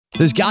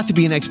There's got to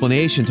be an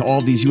explanation to all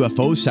of these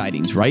UFO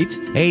sightings, right?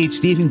 Hey, it's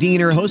Stephen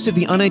Diener, host of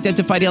the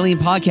Unidentified Alien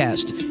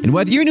Podcast. And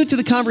whether you're new to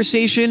the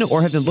conversation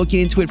or have been looking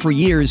into it for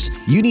years,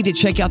 you need to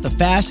check out the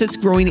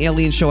fastest growing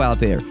alien show out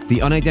there,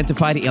 the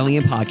Unidentified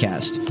Alien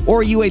Podcast,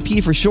 or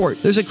UAP for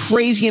short. There's a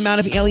crazy amount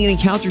of alien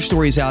encounter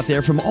stories out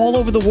there from all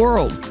over the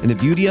world. And the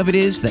beauty of it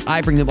is that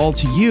I bring them all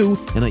to you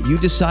and let you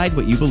decide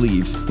what you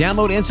believe.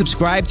 Download and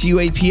subscribe to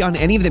UAP on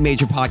any of the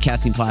major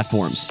podcasting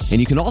platforms. And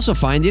you can also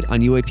find it on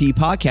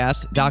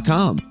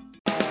UAPpodcast.com.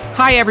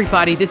 Hi,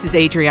 everybody. This is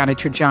Adriana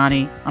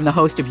Trajani. I'm the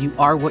host of You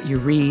Are What You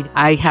Read.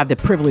 I have the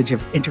privilege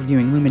of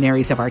interviewing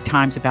luminaries of our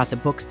times about the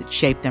books that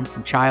shaped them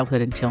from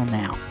childhood until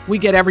now. We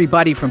get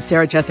everybody from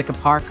Sarah Jessica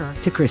Parker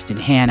to Kristen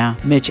Hanna,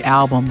 Mitch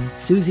Albom,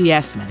 Susie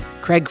Essman,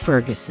 Craig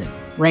Ferguson,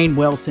 Rainn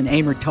Wilson,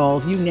 Amor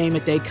Tolls, you name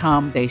it, they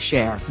come, they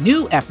share.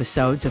 New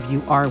episodes of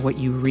You Are What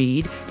You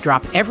Read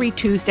drop every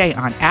Tuesday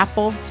on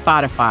Apple,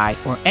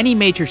 Spotify, or any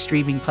major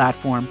streaming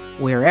platform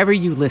wherever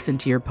you listen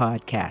to your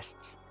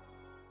podcasts.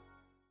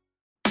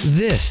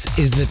 This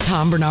is the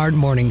Tom Barnard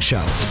Morning Show.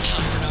 The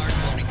Tom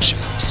Barnard Morning Show.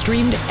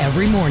 Streamed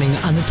every morning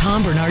on the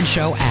Tom Barnard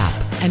Show app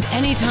and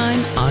anytime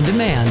on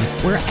demand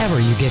wherever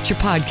you get your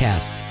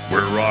podcasts.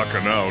 We're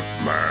rocking out,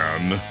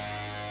 man.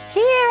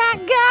 Here I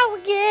go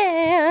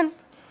again.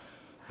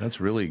 That's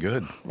really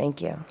good.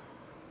 Thank you.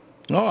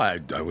 Oh,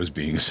 I was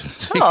being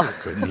sincere,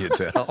 couldn't you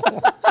tell?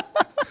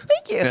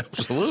 Thank you.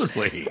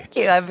 Absolutely. Thank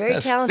you. I'm very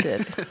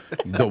talented.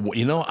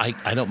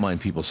 I don't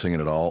mind people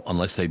singing at all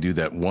unless they do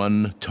that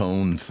one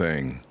tone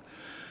thing.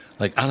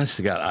 Like, honest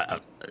to God, I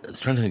was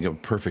trying to think of a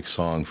perfect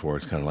song for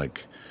it. It's kind of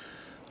like,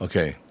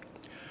 okay,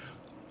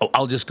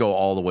 I'll just go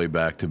all the way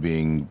back to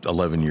being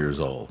 11 years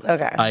old.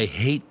 Okay. I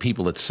hate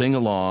people that sing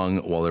along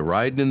while they're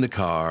riding in the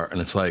car, and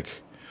it's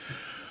like,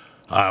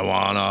 I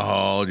want to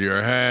hold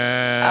your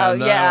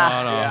hand. Oh, yeah.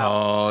 I want to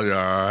hold your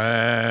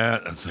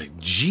hand. It's like,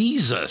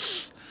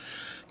 Jesus.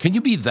 Can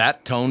you be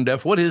that tone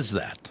deaf? What is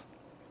that?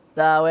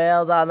 The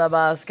wheels on the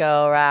bus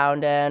go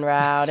round and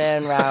round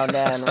and round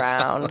and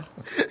round.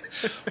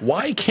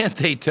 Why can't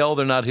they tell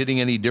they're not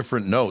hitting any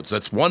different notes?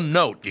 That's one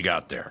note you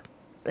got there.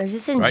 They're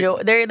just enjoy.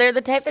 Right? They're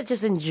the type that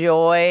just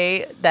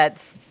enjoy that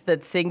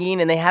singing,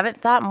 and they haven't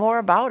thought more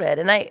about it.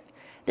 And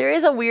there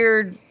is a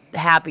weird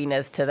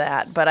happiness to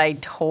that, but I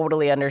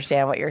totally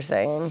understand what you're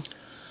saying.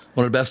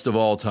 One of the best of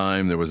all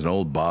time, there was an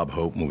old Bob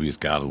Hope movie. It's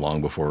got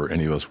long before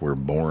any of us were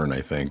born, I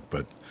think,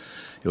 but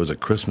it was a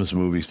Christmas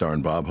movie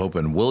starring Bob Hope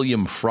and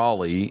William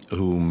Frawley,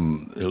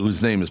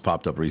 whose name has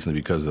popped up recently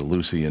because of the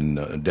Lucy and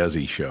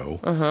Desi show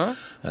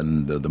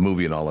and the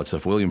movie and all that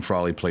stuff. William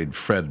Frawley played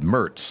Fred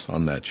Mertz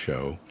on that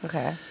show.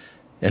 Okay.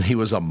 And he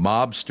was a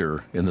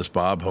mobster in this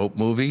Bob Hope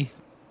movie.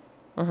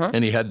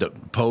 And he had to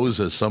pose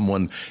as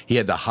someone. He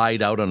had to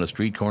hide out on a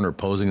street corner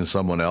posing as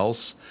someone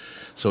else.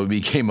 So he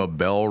became a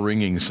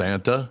bell-ringing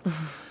Santa.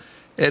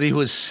 And he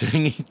was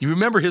singing. You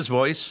remember his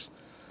voice?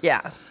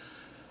 Yeah.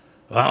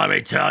 Well, let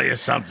me tell you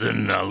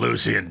something,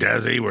 Lucy and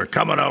Desi. We're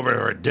coming over to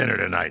our dinner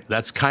tonight.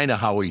 That's kind of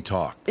how he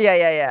talked.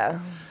 Yeah.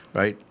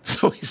 Right?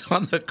 So he's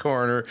on the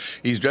corner.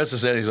 He's dressed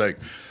as Santa. He's like,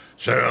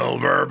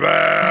 Silver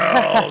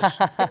bells,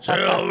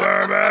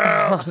 silver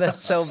bells. Oh,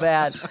 that's so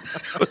bad.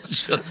 It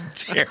was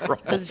just terrible.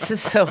 It's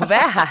just so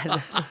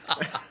bad.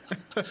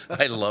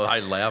 I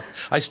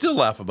laugh. I still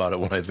laugh about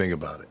it when I think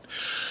about it.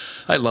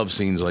 I love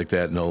scenes like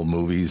that in old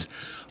movies.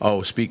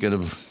 Oh, speaking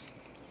of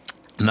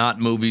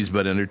not movies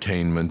but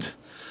entertainment,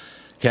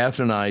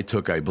 Catherine and I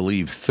took, I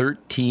believe,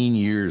 13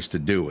 years to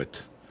do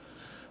it.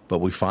 But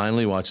we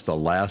finally watched the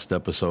last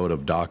episode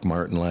of Doc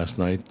Martin last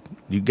night.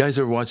 You guys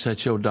ever watch that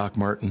show, Doc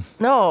Martin?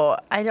 No,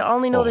 I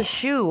only know the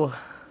shoe.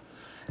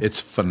 It's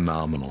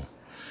phenomenal.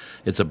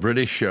 It's a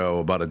British show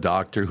about a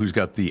doctor who's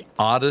got the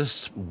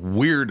oddest,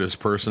 weirdest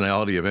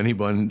personality of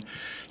anyone.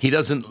 He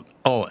doesn't...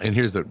 Oh, and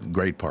here's the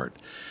great part.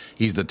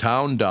 He's the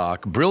town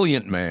doc,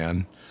 brilliant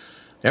man.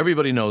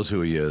 Everybody knows who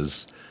he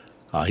is.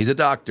 He's a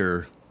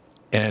doctor,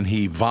 and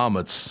he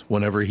vomits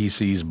whenever he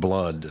sees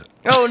blood.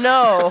 Oh,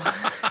 no.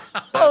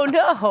 Oh,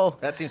 no.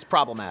 That seems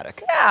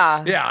problematic.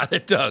 Yeah. Yeah,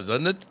 it does,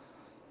 doesn't it?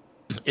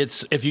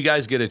 It's, if you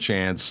guys get a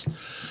chance,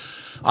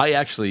 I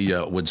actually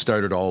would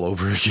start it all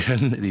over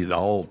again,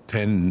 all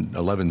 10,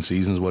 11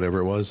 seasons, whatever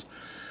it was.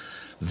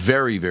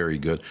 Very, very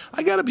good.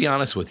 I got to be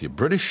honest with you,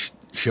 British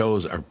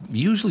shows are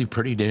usually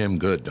pretty damn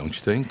good, don't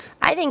you think?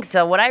 I think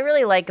so. What I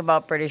really like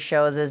about British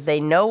shows is they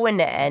know when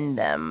to end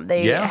them.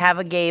 They have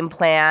a game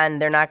plan.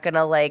 They're not going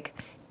to,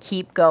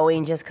 keep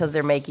going just because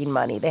they're making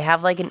money. They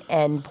have, an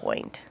end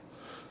point.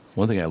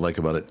 One thing I like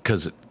about it,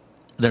 because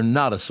they're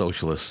not a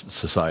socialist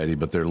society,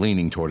 but they're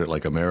leaning toward it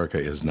like America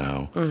is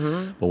now.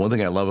 Mm-hmm. But one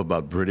thing I love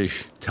about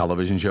British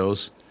television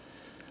shows,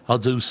 I'll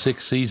do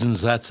 6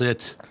 seasons, that's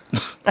it.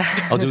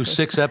 I'll do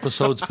 6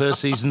 episodes per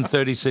season,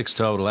 36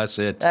 total, that's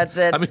it. That's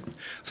it. I mean,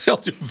 they'll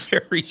do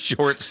very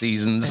short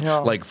seasons,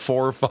 like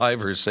 4,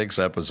 5, or 6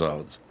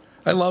 episodes.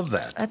 I love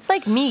that. That's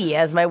like me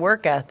as my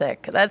work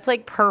ethic. That's,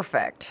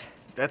 perfect.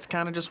 That's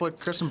kind of just what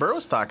Kristyn Burtt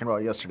was talking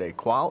about yesterday.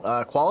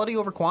 Quality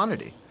over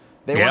quantity.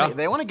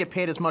 They want to get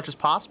paid as much as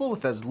possible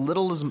with as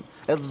little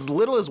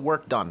as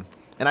work done.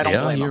 And I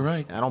don't blame him. You're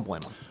right. I don't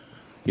blame him.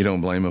 You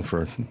don't blame him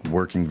for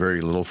working very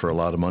little for a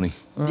lot of money?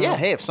 Yeah,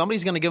 hey, if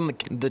somebody's going to give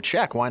him the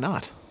check, why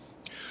not?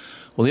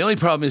 Well, the only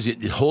problem is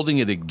holding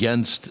it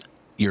against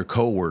your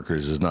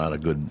coworkers is not a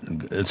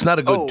good. It's not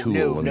a good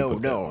tool.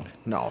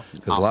 No.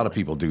 Because a lot of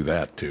people do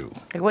that too.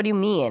 Like, what do you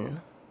mean?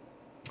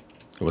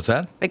 What's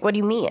that? Like, what do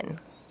you mean?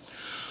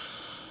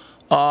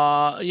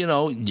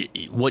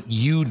 What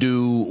you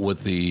do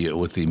with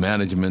the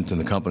management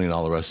and the company and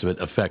all the rest of it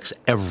affects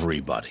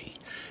everybody.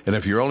 And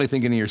if you're only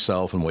thinking of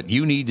yourself and what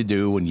you need to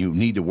do and you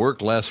need to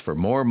work less for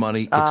more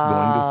money, it's going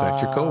to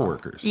affect your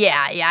coworkers.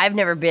 Yeah, I've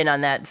never been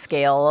on that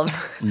scale of.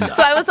 No.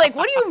 So I was like,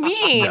 "What do you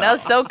mean?" No. I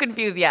was so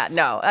confused. Yeah,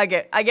 no, I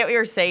get what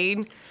you're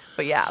saying,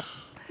 but yeah.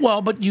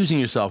 Well, but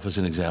using yourself as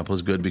an example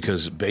is good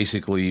because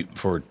basically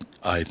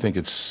I think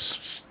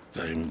it's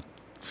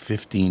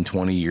 15,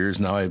 20 years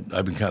now,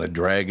 I've been kind of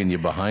dragging you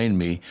behind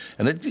me.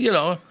 And,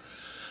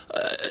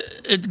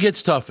 it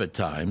gets tough at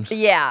times.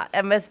 Yeah,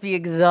 it must be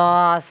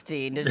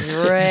exhausting to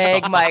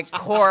drag my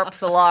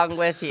corpse along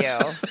with you.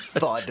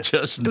 Thud.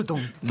 Just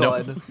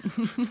thud.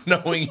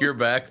 Knowing you're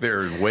back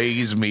there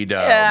weighs me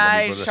down.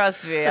 Yeah,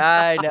 trust me,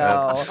 I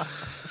know.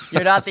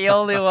 You're not the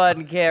only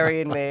one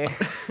carrying me.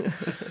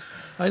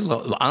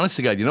 Honest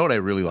to God, you know what I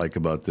really like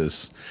about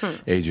this,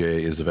 AJ,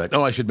 is the fact.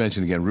 Oh, I should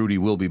mention again, Rudy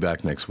will be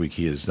back next week.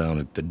 He is down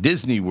at the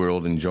Disney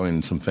World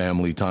enjoying some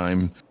family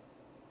time.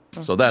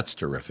 So that's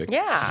terrific.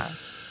 Yeah.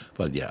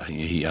 But yeah,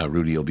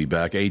 Rudy will be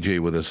back. AJ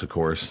with us, of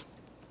course.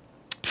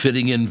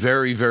 Fitting in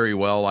very, very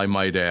well, I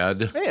might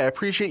add. Hey, I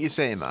appreciate you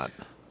saying that.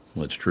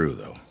 Well, it's true,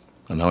 though.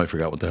 And now I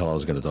forgot what the hell I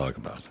was going to talk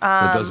about.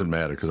 It doesn't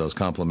matter because I was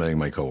complimenting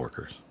my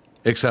coworkers,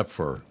 except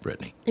for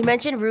Brittany. You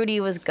mentioned Rudy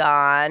was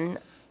gone.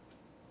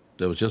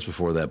 That was just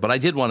before that. But I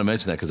did want to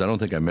mention that because I don't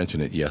think I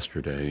mentioned it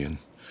yesterday. And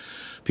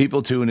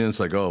people tune in. It's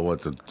like, oh,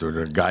 what,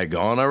 the guy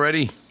gone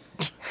already?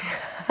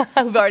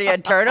 We've already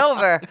had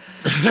turnover.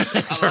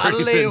 A lot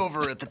of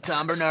layover at the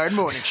Tom Barnard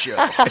Morning Show.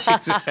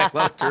 Exactly. A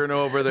lot of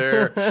turnover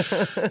there.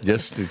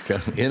 Just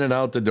in and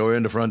out the door,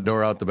 in the front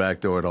door, out the back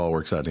door. It all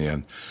works out in the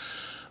end.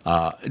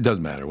 It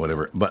doesn't matter,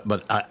 whatever.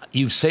 But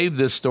you've saved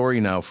this story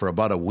now for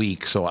about a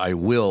week, so I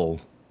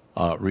will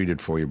read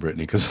it for you,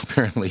 Brittany, because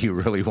apparently you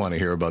really want to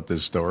hear about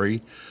this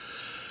story.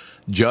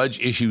 Judge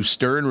issues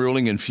stern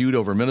ruling in feud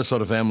over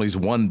Minnesota family's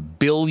 $1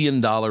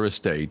 billion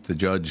estate. The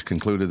judge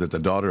concluded that the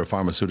daughter of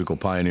pharmaceutical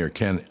pioneer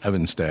Ken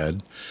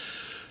Evanstad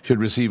should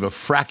receive a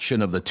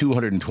fraction of the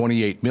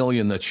 $228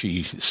 million that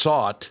she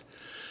sought.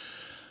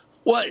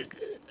 What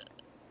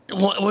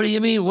do you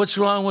mean? What's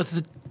wrong with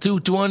the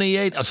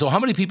 228? So how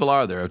many people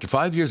are there? After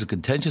 5 years of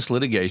contentious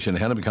litigation, a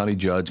Hennepin County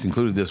judge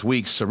concluded this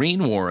week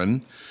Serene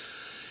Warren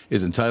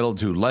is entitled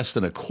to less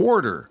than a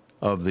quarter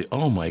of the,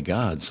 oh my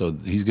God, so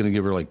he's going to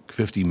give her like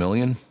 $50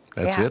 million?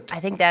 That's it? I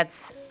think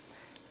that's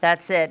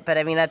it, but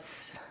I mean,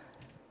 that's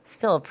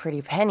still a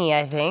pretty penny,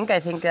 I think. I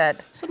think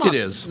that... It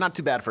is. Not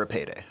too bad for a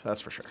payday,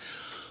 that's for sure.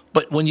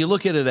 But when you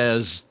look at it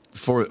as,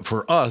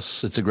 for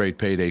us, it's a great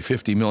payday.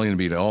 $50 million would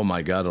be, oh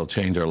my God, it'll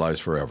change our lives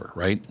forever,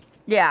 right?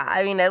 Yeah,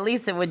 I mean, at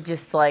least it would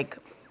just, like,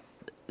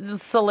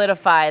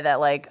 solidify that,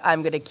 like,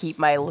 I'm going to keep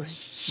my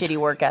shitty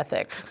work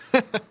ethic.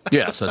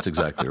 Yes, that's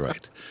exactly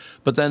right.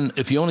 But then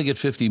if you only get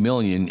 $50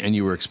 million and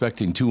you were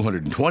expecting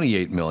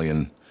 $228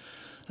 million,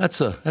 that's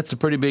a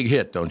pretty big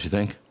hit, don't you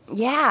think?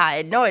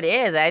 Yeah, no, it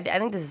is. I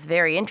think this is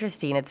very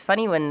interesting. It's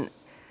funny when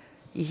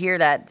you hear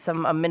that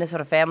a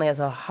Minnesota family has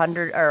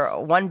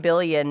 $1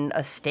 billion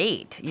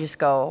estate. You just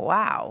go,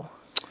 wow.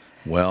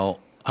 Well,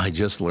 I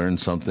just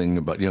learned something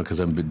about,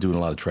 because I've been doing a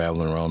lot of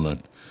traveling around the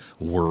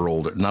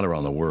world, not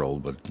around the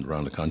world, but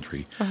around the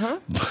country.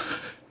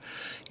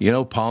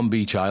 Palm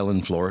Beach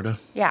Island, Florida?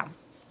 Yeah.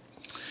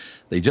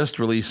 They just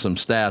released some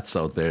stats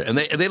out there. And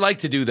they like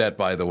to do that,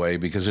 by the way,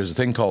 because there's a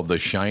thing called the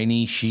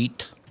shiny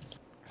sheet.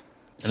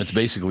 And it's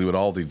basically what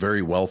all the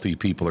very wealthy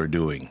people are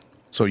doing.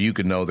 So you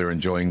can know they're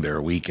enjoying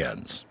their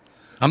weekends.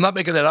 I'm not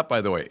making that up, by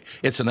the way.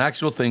 It's an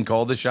actual thing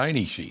called the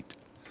shiny sheet.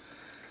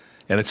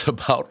 And it's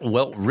about,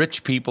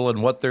 rich people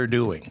and what they're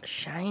doing.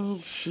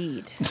 Shiny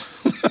sheet.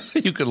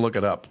 You can look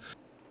it up.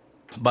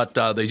 But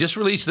they just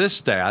released this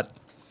stat.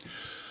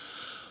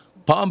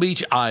 Palm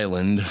Beach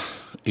Island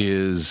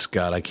is,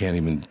 God, I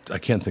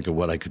can't think of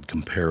what I could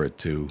compare it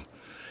to.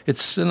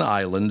 It's an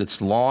island.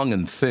 It's long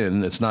and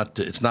thin. It's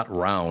not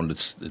round.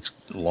 It's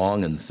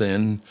long and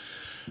thin.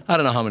 I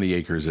don't know how many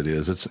acres it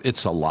is.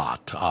 It's a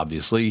lot,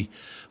 obviously.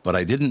 But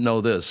I didn't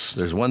know this.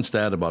 There's one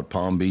stat about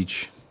Palm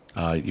Beach.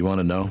 You want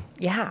to know?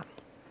 Yeah.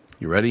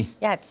 You ready?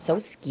 Yeah, it's so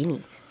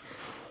skinny.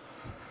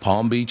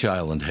 Palm Beach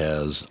Island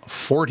has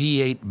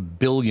 48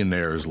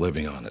 billionaires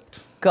living on it.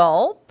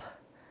 Gulp.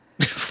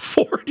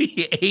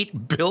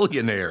 48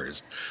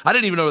 billionaires. I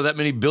didn't even know that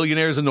many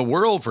billionaires in the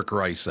world, for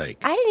Christ's sake.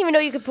 I didn't even know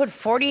you could put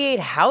 48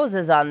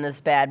 houses on this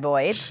bad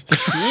boy. It's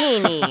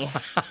teeny.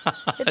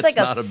 It's like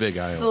not a big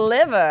island.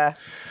 Sliver.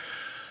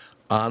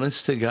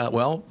 Honest to God.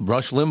 Well,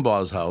 Rush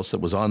Limbaugh's house that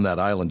was on that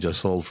island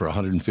just sold for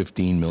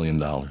 $115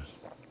 million.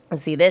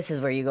 And see, this is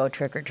where you go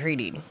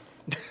trick-or-treating.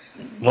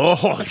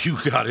 Oh, you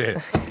got it.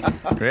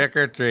 Trick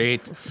or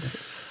treat.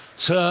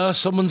 Sir,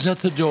 someone's at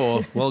the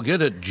door. Well,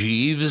 get it,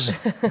 Jeeves.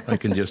 I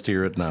can just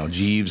hear it now.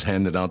 Jeeves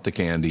handed out the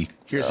candy.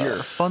 Here's your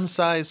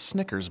fun-size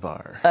Snickers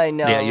bar. I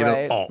know, Yeah,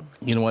 right?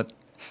 You know what?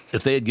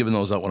 If they had given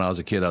those out when I was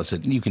a kid, I would have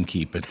said, you can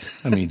keep it.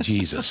 I mean,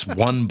 Jesus,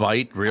 one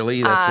bite,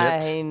 really?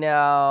 That's it? I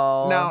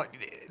know. Now,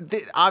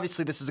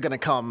 obviously, this is going to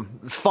come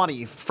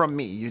funny from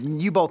me.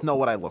 You both know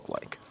what I look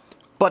like.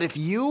 But if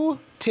you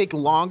take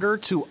longer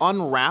to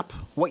unwrap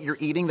what you're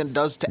eating than it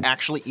does to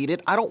actually eat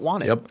it, I don't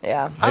want it. Yep.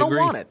 Yeah. I don't agree.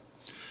 want it.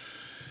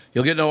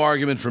 You'll get no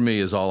argument from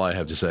me is all I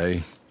have to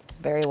say.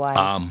 Very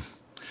wise.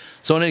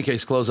 So in any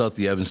case, close out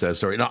the Evanstad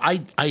story. Now,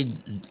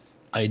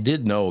 I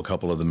did know a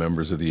couple of the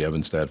members of the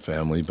Evanstad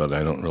family, but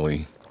I don't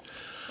really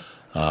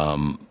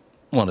want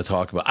to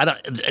talk about.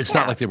 It's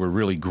not like they were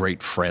really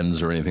great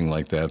friends or anything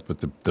like that. But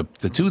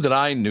the two that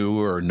I knew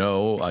or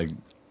know, I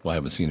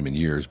haven't seen them in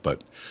years,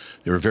 but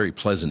they were very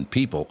pleasant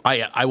people.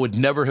 I would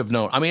never have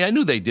known. I mean, I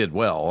knew they did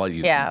well.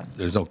 Yeah.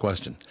 There's no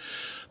question,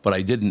 but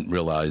I didn't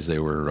realize they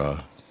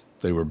were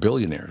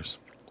billionaires.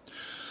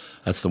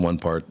 That's the one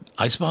part.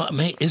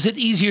 Is it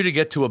easier to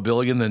get to $1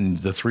 billion than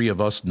the three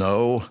of us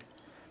know?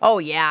 Oh,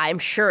 yeah. I'm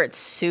sure it's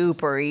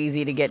super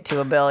easy to get to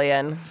 $1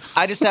 billion.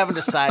 I just haven't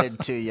decided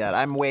to yet.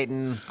 I'm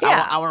waiting.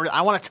 Yeah.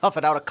 I want to tough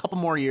it out a couple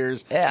more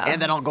years, Yeah.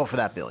 and then I'll go for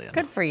that $1 billion.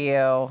 Good for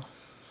you.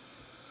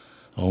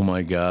 Oh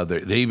my God!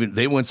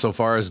 They went so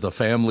far as the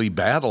family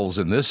battles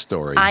in this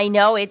story. I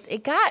know. It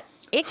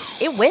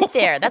went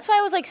there. That's why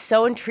I was like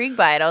so intrigued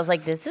by it. I was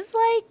like, this is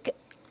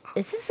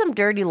some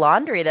dirty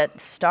laundry that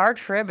Star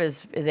Trib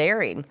is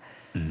airing.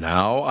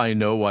 Now I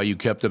know why you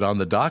kept it on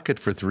the docket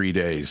for 3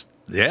 days.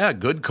 Yeah,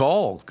 good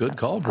call. Good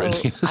call,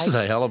 Brittany. This is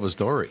a hell of a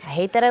story. I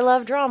hate that I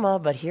love drama,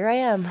 but here I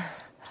am.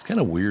 It's kind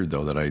of weird,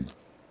 though, that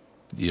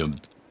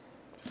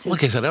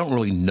like I said, I don't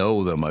really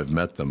know them. I've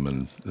met them,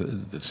 and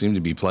they seem to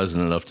be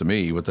pleasant enough to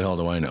me. What the hell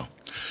do I know?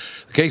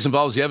 The case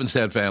involves the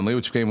Evanstad family,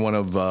 which became one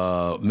of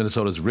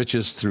Minnesota's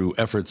richest through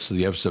the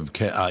efforts of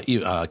Ken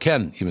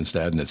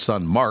Evanstad and his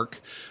son, Mark,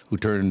 who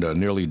turned a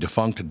nearly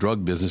defunct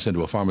drug business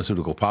into a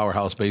pharmaceutical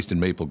powerhouse based in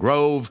Maple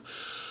Grove.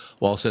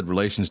 While said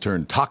relations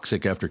turned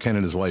toxic after Ken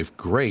and his wife,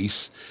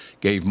 Grace,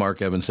 gave Mark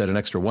Evanstad an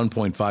extra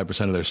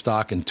 1.5% of their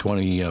stock in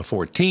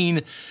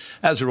 2014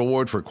 as a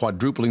reward for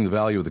quadrupling the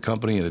value of the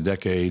company in a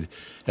decade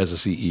as a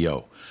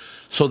CEO.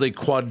 So they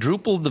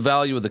quadrupled the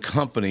value of the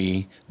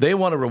company. They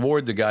want to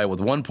reward the guy with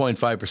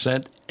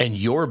 1.5%, and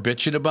you're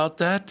bitching about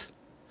that?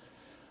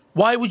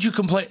 Why would you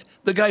complain?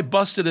 The guy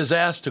busted his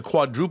ass to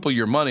quadruple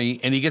your money,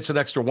 and he gets an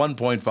extra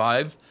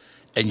 1.5,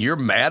 and you're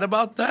mad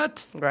about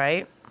that?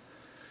 Right?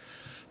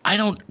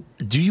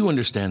 Do you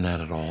understand that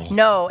at all?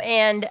 No,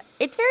 and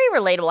it's very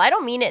relatable. I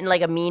don't mean it in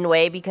like a mean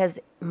way because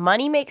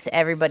money makes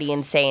everybody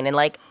insane, and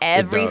like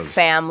every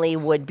family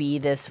would be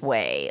this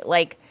way.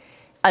 Like,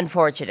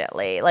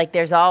 unfortunately, like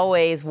there's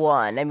always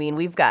one. I mean,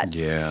 we've got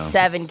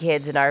 7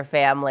 kids in our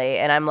family,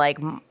 and I'm like,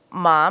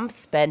 Mom,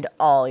 spend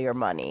all your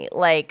money.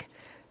 Like,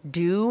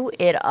 do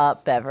it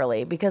up,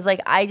 Beverly, because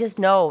like I just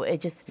know it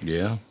just.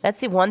 Yeah.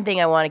 That's the one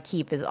thing I want to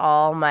keep is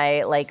all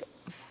my like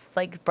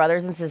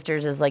brothers and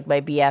sisters is like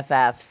my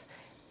BFFs.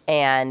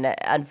 And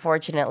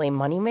unfortunately,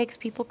 money makes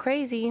people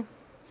crazy.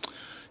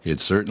 It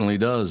certainly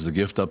does. The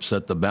gift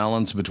upset the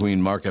balance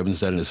between Mark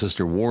Evanstad and his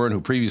sister Warren, who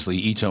previously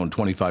each owned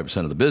 25%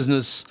 of the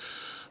business.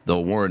 Though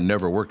Warren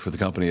never worked for the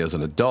company as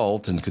an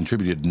adult and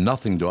contributed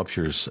nothing to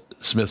Upshur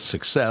Smith's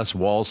success,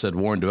 Wall said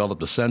Warren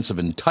developed a sense of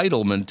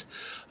entitlement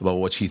about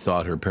what she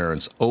thought her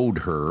parents owed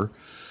her.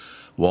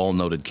 Wall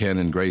noted Ken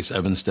and Grace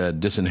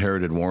Evanstad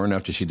disinherited Warren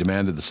after she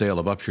demanded the sale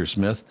of Upshur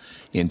Smith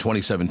in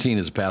 2017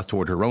 as a path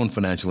toward her own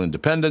financial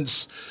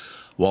independence.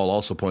 Wall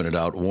also pointed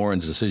out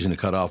Warren's decision to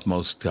cut off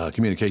most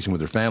communication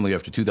with her family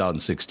after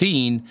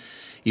 2016,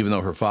 even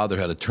though her father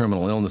had a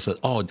terminal illness. I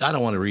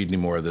don't want to read any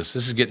more of this.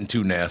 This is getting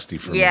too nasty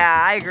for me.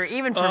 Yeah, I agree.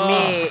 Even for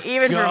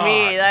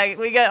me, like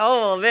we got.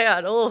 Oh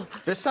man,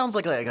 This sounds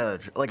like a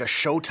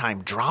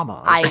Showtime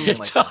drama.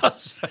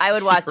 I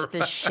would watch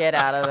the shit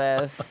out of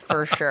this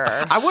for sure.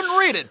 I wouldn't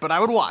read it, but I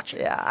would watch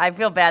it. Yeah, I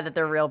feel bad that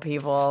they're real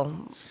people.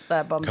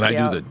 That bums me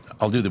out.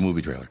 I'll do the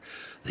movie trailer.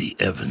 The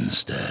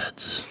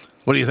Evanstads.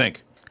 What do you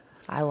think?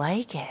 I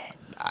like it.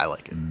 I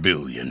like it.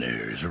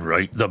 Billionaires,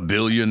 right? The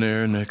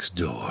billionaire next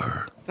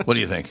door. What do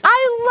you think?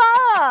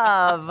 I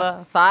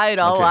love. Fine,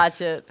 I'll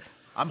watch it.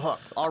 I'm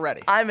hooked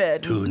already. I'm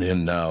in. Tune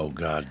in now,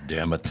 God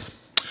damn it.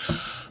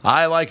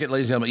 I like it,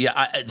 ladies and gentlemen.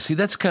 Yeah, see,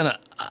 that's kind of...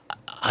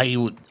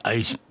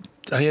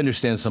 I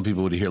understand some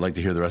people would like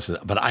to hear the rest of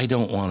that, but I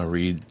don't want to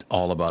read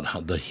all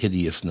about the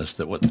hideousness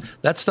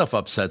that stuff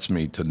upsets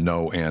me to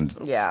no end.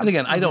 Yeah. And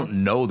again, I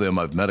don't know them.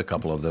 I've met a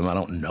couple of them. I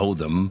don't know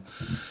them.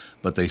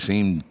 But they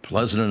seemed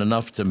pleasant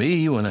enough to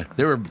me when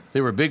they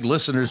were big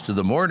listeners to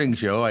the morning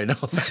show. I know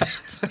that.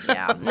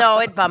 Yeah, no,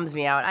 it bums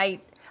me out.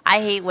 I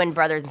hate when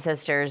brothers and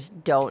sisters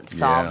don't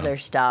solve their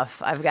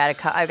stuff. I've got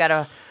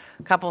a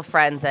couple of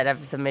friends that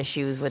have some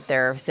issues with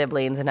their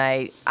siblings, and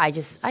I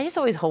just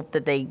always hope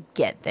that they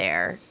get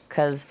there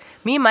because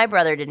me and my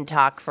brother didn't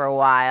talk for a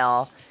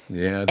while.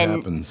 Yeah, it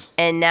happens.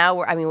 And now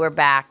we're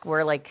back.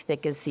 We're like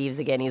thick as thieves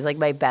again. He's like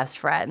my best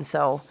friend,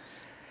 so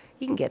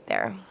you can get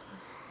there.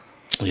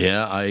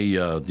 Yeah,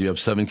 do you have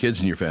 7 kids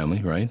in your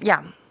family, right?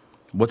 Yeah.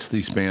 What's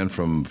the span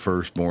from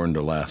firstborn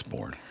to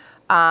lastborn?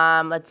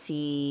 Let's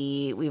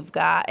see.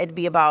 It'd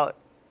be about,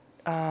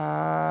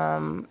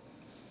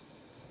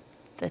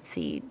 let's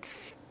see,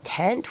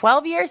 10,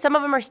 12 years. Some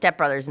of them are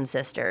stepbrothers and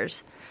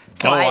sisters.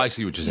 So I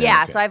see what you're saying.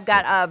 Yeah, Okay. so I've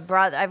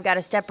got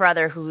a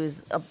stepbrother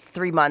who's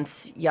 3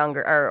 months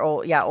younger,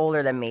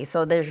 older than me.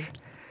 So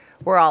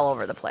we're all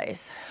over the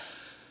place.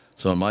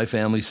 So in my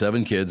family,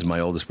 7 kids.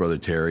 My oldest brother,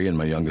 Terry, and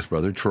my youngest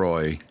brother,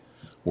 Troy,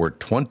 were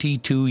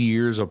 22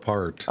 years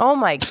apart. Oh,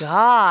 my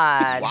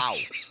God. Wow.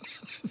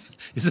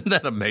 Isn't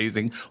that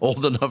amazing?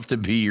 Old enough to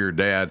be your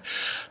dad.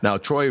 Now,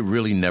 Troy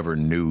really never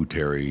knew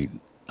Terry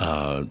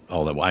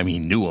all that well. I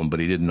mean, he knew him, but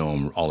he didn't know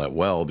him all that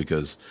well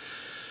because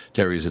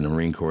Terry's in the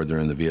Marine Corps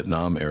during the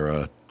Vietnam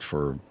era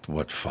for,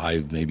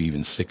 5, maybe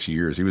even 6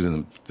 years. He was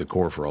in the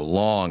Corps for a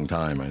long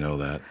time, I know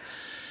that.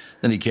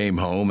 Then he came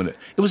home, and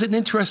it was an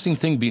interesting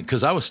thing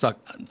because I was stuck.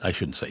 I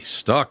shouldn't say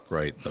stuck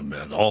right in the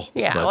middle.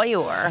 Yeah, well,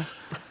 you were.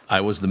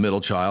 I was the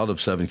middle child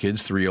of 7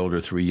 kids, 3 older,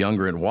 3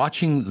 younger, and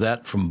watching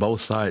that from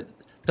both sides,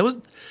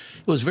 it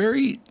was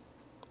very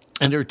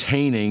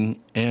entertaining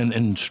and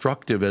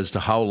instructive as to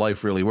how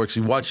life really works.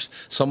 You watch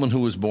someone who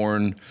was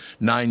born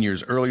 9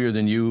 years earlier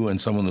than you and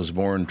someone who was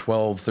born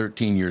 12,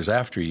 13 years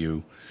after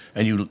you,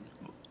 and you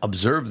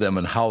observe them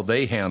and how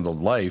they handled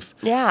life.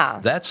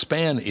 Yeah. That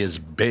span is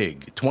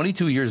big.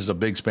 22 years is a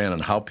big span on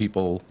how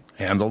people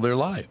handle their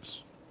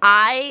lives.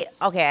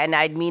 And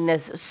I mean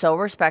this so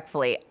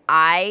respectfully.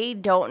 I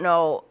don't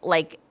know,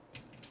 like,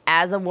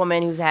 as a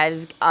woman who's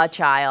had a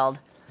child,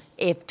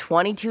 if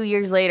 22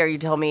 years later you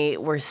tell me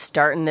we're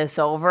starting this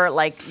over,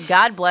 like,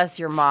 God bless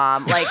your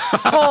mom. Like,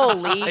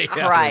 holy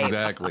Christ.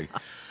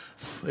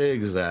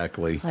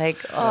 Exactly. Like,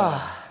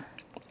 oh.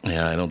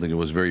 Yeah, I don't think it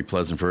was very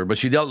pleasant for her. But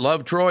she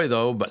loved Troy,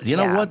 though. But you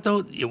know what,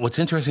 though? What's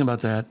interesting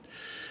about that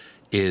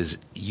is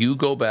you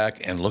go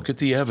back and look at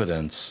the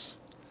evidence,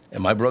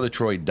 and my brother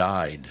Troy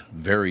died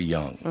very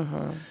young.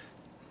 Mm-hmm.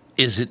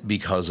 Is it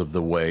because of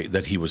the way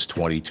that he was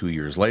 22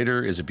 years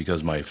later? Is it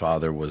because my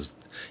father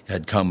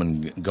had come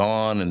and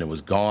gone, and it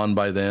was gone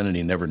by then, and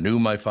he never knew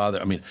my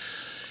father? I mean,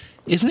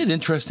 isn't it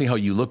interesting how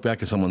you look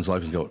back at someone's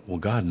life and go, well,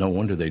 God, no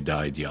wonder they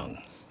died young.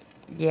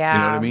 Yeah. You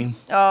know what I mean?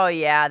 Oh,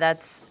 yeah,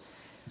 that's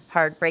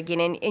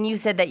heartbreaking. And you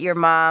said that your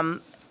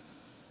mom,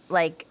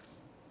 like,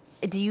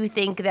 do you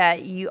think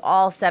that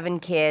all 7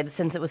 kids,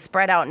 since it was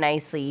spread out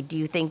nicely, do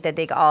you think that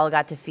they all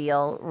got to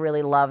feel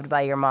really loved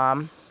by your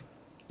mom?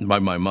 By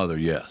my mother,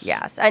 yes.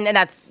 Yes. And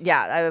that's,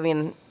 I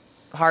mean,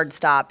 hard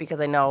stop because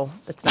I know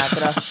that's not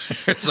going to.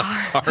 It's a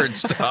hard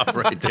stop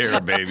right there,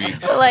 baby.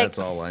 Like, that's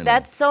all I know.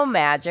 That's so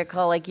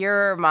magical. Like,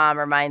 your mom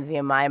reminds me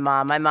of my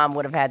mom. My mom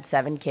would have had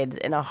 7 kids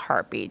in a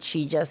heartbeat.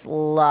 She just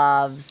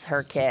loves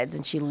her kids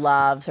and she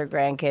loves her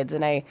grandkids.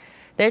 And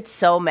it's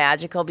so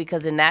magical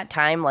because in that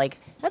time, like,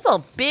 that's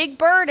a big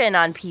burden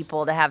on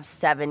people to have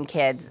 7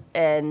 kids.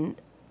 And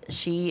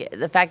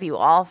the fact that you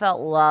all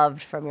felt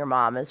loved from your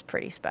mom is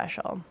pretty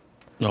special.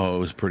 Oh, it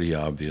was pretty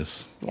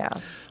obvious. Yeah.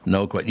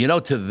 No question. You know,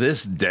 to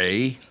this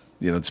day,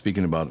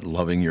 speaking about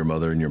loving your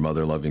mother and your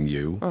mother loving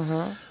you,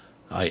 mm-hmm.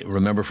 I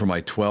remember for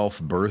my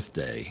 12th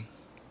birthday,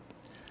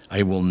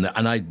 and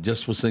I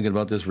just was thinking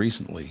about this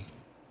recently,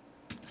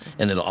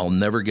 and I'll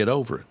never get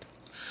over it.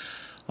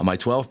 On my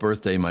 12th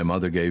birthday, my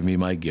mother gave me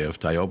my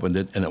gift. I opened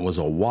it, and it was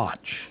a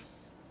watch.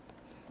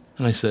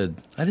 And I said,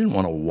 I didn't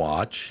want a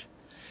watch.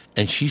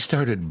 And she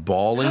started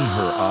bawling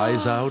her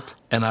eyes out,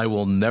 and I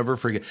will never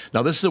forget.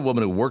 Now, this is a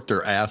woman who worked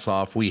her ass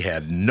off. We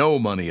had no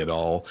money at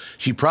all.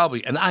 She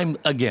probably, and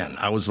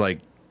I was like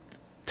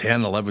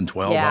 10, 11,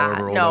 12,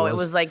 however old I was. No, it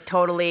was like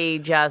totally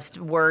just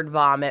word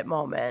vomit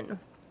moment.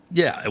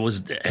 Yeah,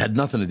 it had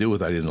nothing to do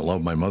with I didn't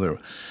love my mother.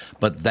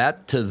 But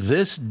that, to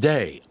this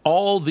day,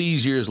 all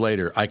these years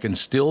later, I can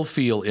still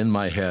feel in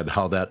my head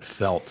how that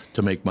felt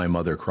to make my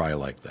mother cry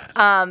like that.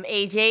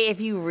 AJ, if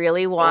you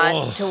really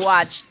want to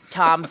watch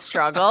Tom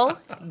struggle,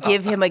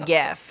 give him a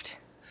gift.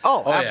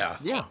 Oh yeah.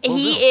 Yeah.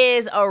 He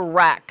is a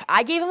wreck.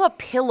 I gave him a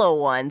pillow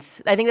once.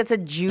 I think that's a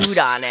Jude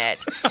on it.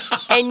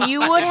 And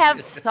you would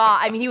have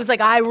thought, he was like,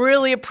 I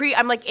really appreciate,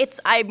 I'm like,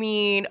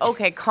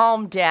 okay,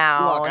 calm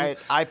down. Look,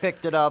 I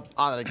picked it up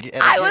at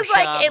a I was gift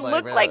like, shop, it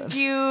looked like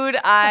Jude.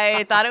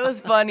 I thought it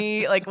was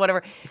funny, like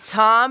whatever.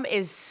 Tom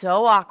is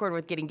so awkward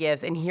with getting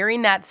gifts, and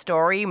hearing that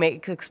story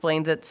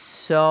explains it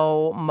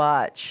so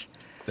much.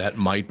 That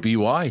might be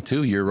why,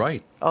 too. You're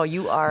right. Oh,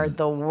 you are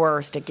the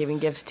worst at giving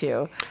gifts,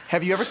 too.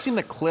 Have you ever seen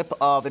the clip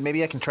of, and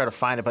maybe I can try to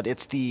find it, but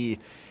it's the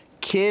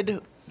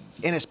kid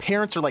and his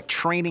parents are like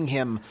training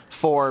him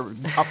for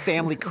a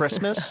family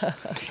Christmas, and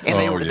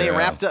they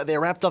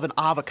wrapped up an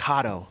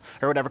avocado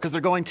or whatever because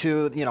they're going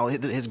to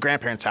his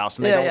grandparents' house,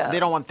 and they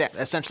don't want that,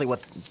 essentially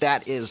what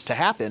that is to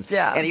happen.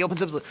 Yeah. And he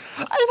opens up like,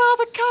 an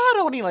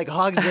avocado, and he like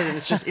hugs it, and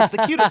it's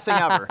the cutest thing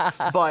ever.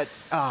 But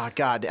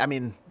God,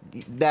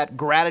 that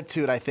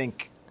gratitude, I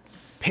think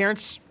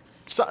parents.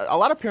 So a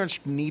lot of parents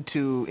need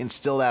to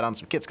instill that on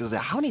some kids because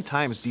how many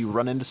times do you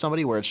run into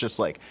somebody where it's just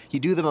like you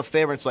do them a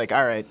favor, it's like,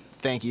 all right,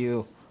 thank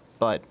you,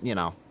 but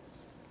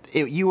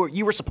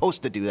you were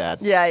supposed to do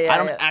that. Yeah. I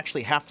don't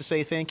actually have to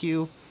say thank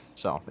you.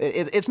 So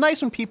it's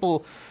nice when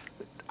people.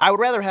 I would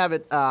rather have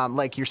it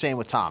like you're saying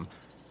with Tom.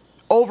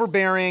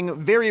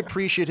 Overbearing, very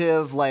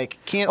appreciative, like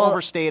can't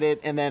overstate it,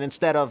 and then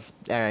instead of,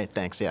 all right,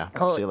 thanks, yeah,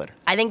 see you later.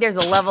 I think there's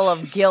a level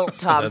of guilt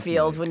Tom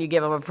feels when you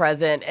give him a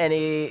present, and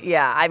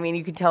I mean,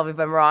 you can tell me if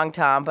I'm wrong,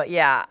 Tom, but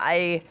yeah,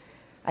 I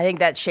think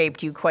that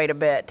shaped you quite a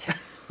bit.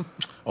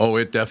 Oh,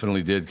 it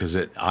definitely did, because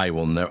I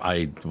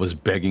was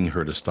begging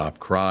her to stop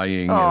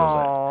crying.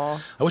 I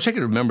wish I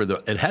could remember,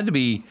 it had to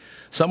be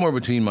somewhere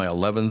between my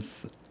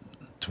 11th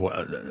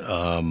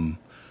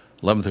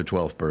or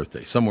 12th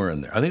birthday, somewhere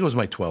in there. I think it was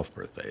my 12th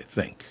birthday, I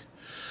think.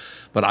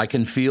 But I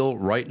can feel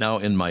right now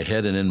in my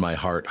head and in my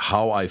heart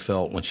how I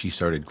felt when she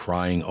started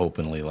crying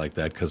openly like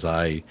that, because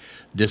I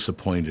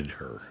disappointed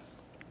her.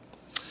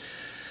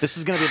 This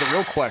is going to be the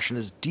real question: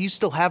 is do you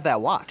still have that I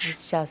watch?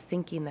 was just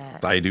thinking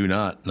that. I do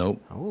not.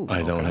 Nope. Oh,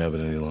 I don't have it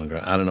any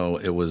longer. I don't know.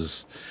 It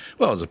was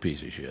a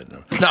piece of shit.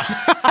 No.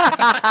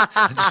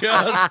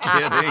 Just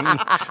kidding.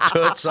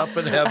 Toots up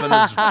in heaven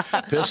is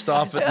pissed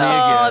off at me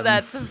again. Oh,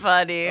 that's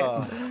funny.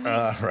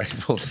 All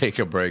right, we'll take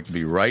a break.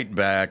 Be right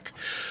back.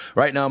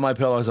 Right now,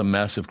 MyPillow has a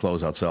massive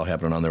closeout sale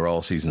happening on their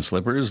all-season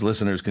slippers.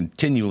 Listeners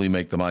continually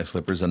make the My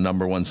Slippers the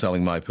number one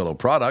selling MyPillow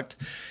product.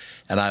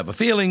 And I have a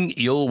feeling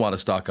you'll want to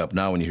stock up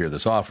now when you hear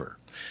this offer.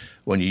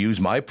 When you use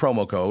my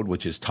promo code,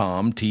 which is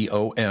TOM,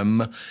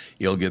 T-O-M,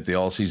 you'll get the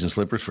all-season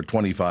slippers for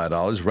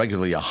 $25,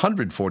 regularly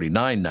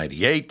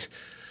 $149.98.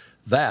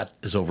 That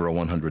is over a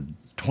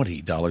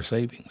 $120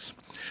 savings.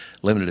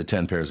 Limited to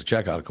 10 pairs of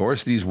checkout, of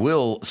course. These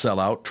will sell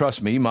out.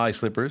 Trust me, my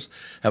slippers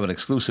have an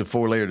exclusive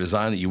 4-layer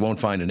design that you won't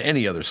find in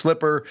any other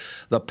slipper.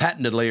 The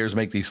patented layers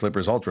make these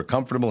slippers ultra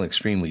comfortable and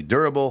extremely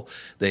durable.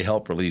 They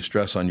help relieve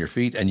stress on your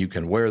feet, and you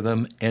can wear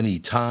them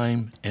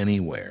anytime,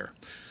 anywhere.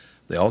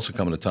 They also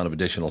come in a ton of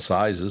additional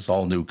sizes,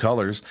 all new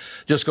colors.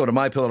 Just go to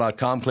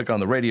MyPillow.com, click on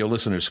the radio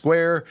listener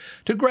square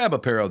to grab a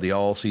pair of the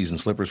all-season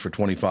slippers for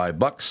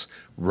 $25,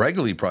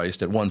 regularly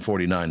priced at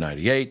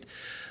 $149.98.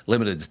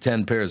 Limited to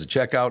 10 pairs at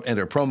checkout.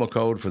 Enter promo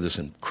code for this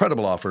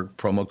incredible offer,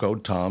 promo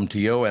code TOM,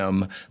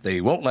 T-O-M. They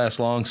won't last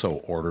long,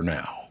 so order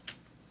now.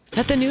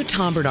 At the new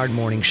Tom Barnard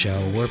Morning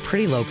Show, we're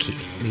pretty low-key.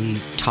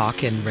 We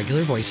talk in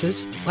regular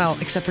voices. Well,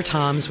 except for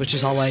Tom's, which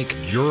is all like,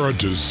 "You're a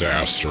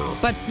disaster."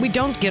 But we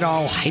don't get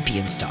all hypey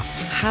and stuff.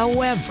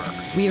 However,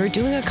 we are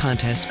doing a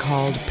contest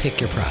called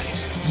Pick Your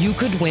Prize. You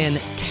could win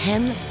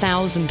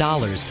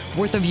 $10,000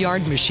 worth of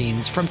yard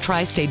machines from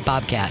Tri-State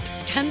Bobcat.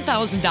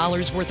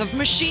 $10,000 worth of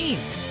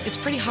machines. It's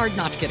pretty hard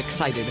not to get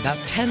excited about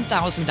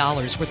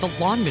 $10,000 worth of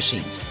lawn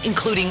machines,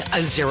 including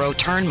a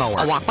zero-turn mower,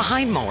 a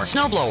walk-behind mower,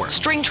 snowblower,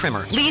 string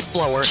trimmer, leaf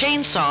blower,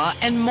 chainsaw,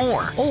 and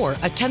more. Or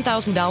a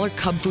 $10,000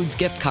 Cub Foods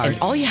gift card.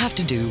 And all you have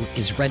to do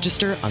is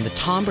register on the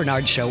Tom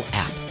Barnard Show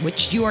app,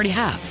 which you already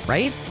have,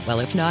 right? Well,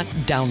 if not,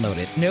 download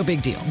it. No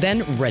big deal.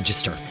 Then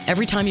register.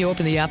 Every time you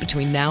open the app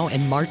between now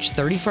and March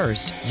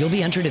 31st, you'll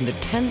be entered in the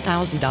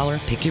 $10,000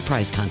 Pick Your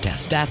Prize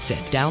contest. That's it.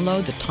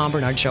 Download the Tom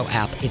Barnard Show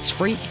app. It's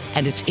free,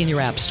 and it's in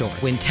your app store.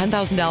 Win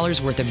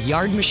 $10,000 worth of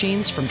yard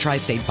machines from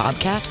Tri-State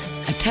Bobcat,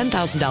 a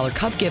 $10,000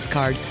 Cub gift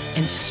card,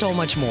 and so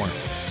much more.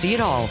 See it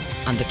all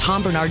on the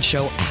Tom Barnard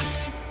Show app.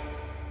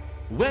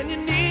 When you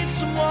need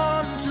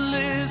someone to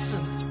listen,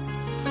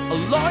 a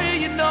lawyer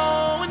you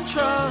know and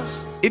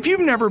trust. If you've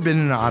never been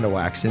in an auto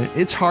accident,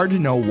 it's hard to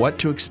know what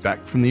to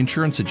expect from the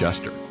insurance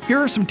adjuster. Here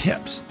are some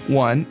tips.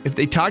 1, if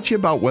they talk to you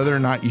about whether or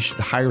not you should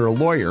hire a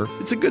lawyer,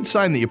 it's a good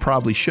sign that you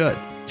probably should.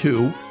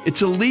 2,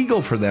 it's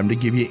illegal for them to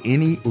give you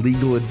any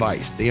legal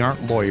advice. They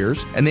aren't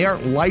lawyers, and they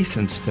aren't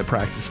licensed to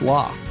practice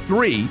law.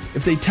 3,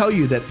 if they tell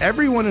you that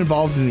everyone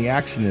involved in the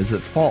accident is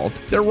at fault,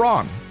 they're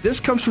wrong. This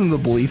comes from the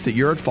belief that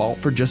you're at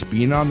fault for just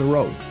being on the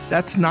road.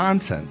 That's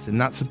nonsense and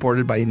not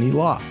supported by any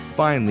law.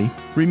 Finally,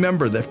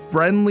 remember that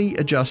friendly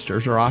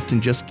adjusters are often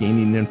just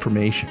gaining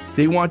information.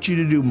 They want you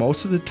to do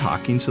most of the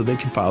talking so they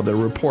can file their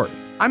report.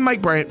 I'm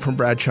Mike Bryant from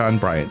Bradshaw &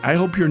 Bryant. I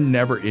hope you're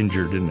never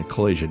injured in a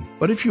collision.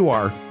 But if you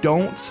are,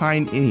 don't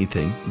sign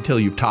anything until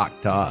you've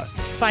talked to us.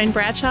 Find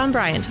Bradshaw &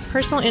 Bryant,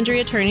 personal injury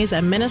attorneys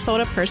at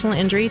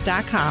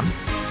minnesotapersonalinjury.com.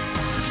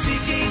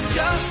 Seeking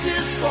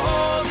justice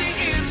for the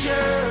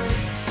injured.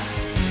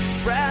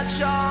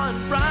 Bradshaw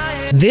 &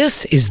 Bryant.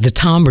 This is the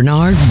Tom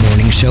Barnard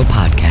Morning Show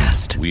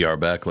podcast. We are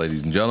back,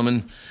 ladies and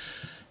gentlemen.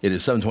 It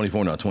is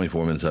 7:24 now,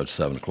 24 minutes after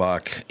 7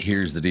 o'clock.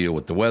 Here's the deal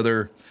with the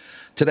weather.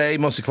 Today,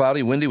 mostly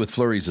cloudy, windy with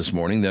flurries this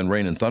morning, then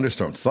rain and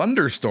thunderstorms.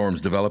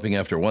 Thunderstorms developing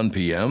after 1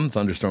 p.m.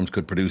 Thunderstorms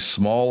could produce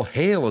small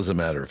hail, as a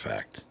matter of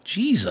fact.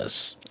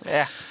 Jesus.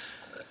 Yeah.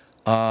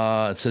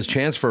 It says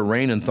chance for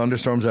rain and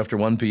thunderstorms after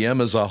 1 p.m.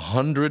 is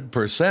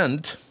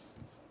 100%.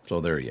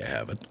 So there you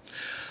have it.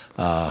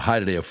 High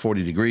today of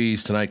 40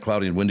 degrees. Tonight,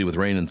 cloudy and windy with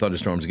rain and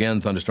thunderstorms again.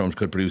 Thunderstorms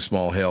could produce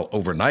small hail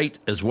overnight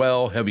as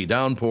well. Heavy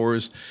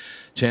downpours.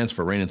 Chance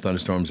for rain and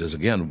thunderstorms is,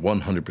 again,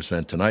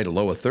 100% tonight. A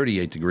low of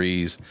 38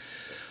 degrees.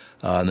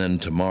 And then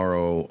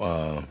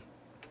tomorrow,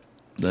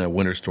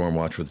 winter storm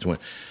watch for the twin.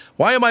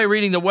 Why am I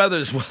reading the weather?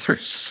 This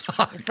weather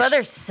sucks. This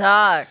weather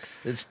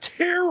sucks. It's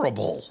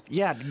terrible.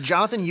 Yeah,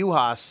 Jonathan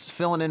Uhas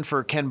filling in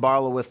for Ken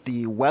Barlow with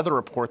the weather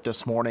report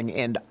this morning,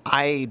 and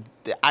I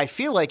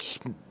feel like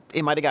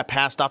it might have got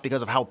passed off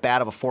because of how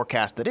bad of a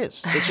forecast it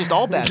is. It's just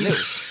all bad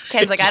news.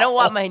 Ken's like, I don't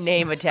want my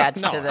name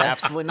attached to this.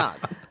 Absolutely not.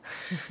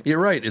 You're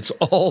right. It's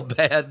all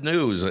bad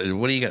news.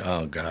 What do you get?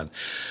 Oh, God.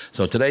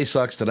 So today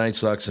sucks, tonight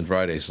sucks, and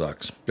Friday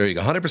sucks. There you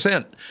go.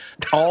 100%.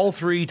 All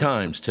 3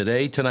 times.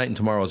 Today, tonight, and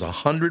tomorrow is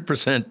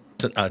 100%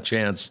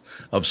 chance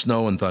of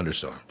snow and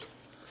thunderstorms.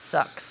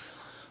 Sucks.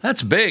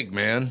 That's big,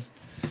 man.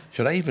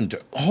 Should I even do?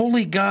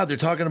 Holy God, they're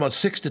talking about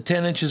 6 to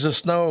 10 inches of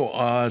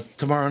snow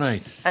tomorrow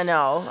night. I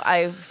know.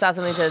 I saw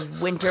something that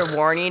says winter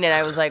warning, and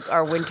I was like,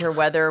 our winter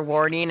weather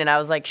warning, and I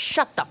was like,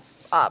 shut the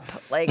up.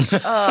 Like,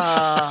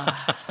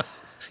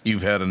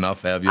 You've had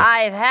enough, have you?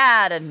 I've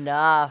had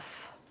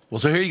enough. Well,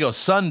 so here you go.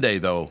 Sunday,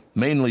 though,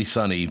 mainly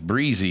sunny,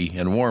 breezy,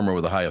 and warmer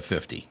with a high of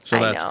 50. So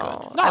that's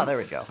good. Oh, there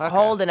we go. Okay.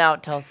 Holding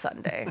out till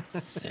Sunday.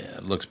 Yeah,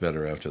 it looks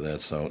better after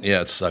that. So,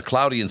 yeah, it's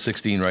cloudy and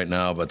 16 right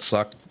now, but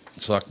suck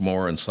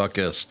more and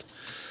suckest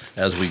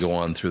as we go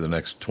on through the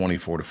next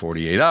 24 to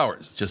 48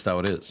 hours. Just how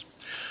it is.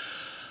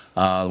 The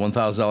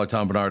 $1,000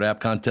 Tom Barnard app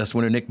contest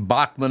winner, Nick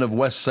Bachman of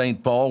West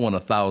St. Paul, won a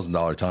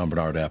 $1,000 Tom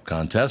Barnard app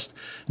contest.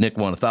 Nick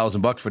won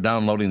 $1,000 for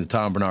downloading the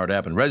Tom Barnard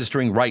app and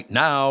registering right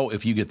now.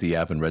 If you get the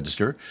app and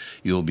register,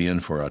 you'll be in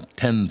for a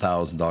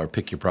 $10,000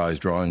 Pick Your Prize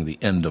drawing the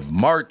end of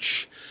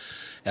March.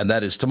 And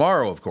that is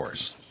tomorrow, of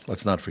course.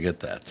 Let's not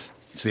forget that.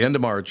 It's the end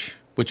of March,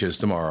 which is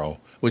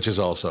tomorrow, which is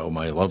also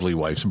my lovely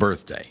wife's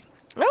birthday.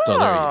 Oh. So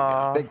there you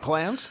go. Big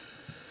plans?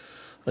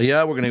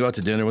 Yeah, we're going to go out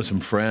to dinner with some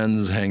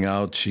friends, hang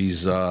out.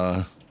 She's,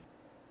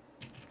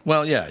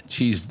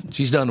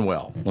 she's done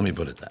well. Let me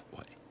put it that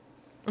way.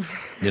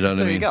 You know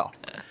what I mean?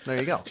 There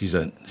you go.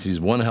 She's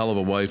one hell of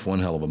a wife, one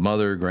hell of a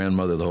mother,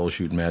 grandmother, the whole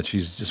shooting match.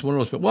 She's just one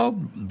of those. Well,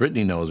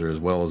 Brittany knows her as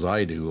well as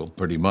I do,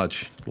 pretty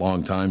much.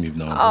 Long time you've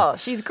known her. Oh,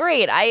 she's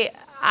great.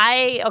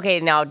 Okay,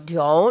 now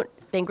don't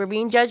think we're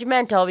being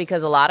judgmental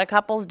because a lot of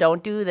couples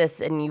don't do this,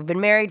 and you've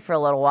been married for a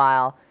little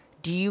while.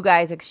 Do you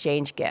guys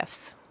exchange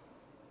gifts?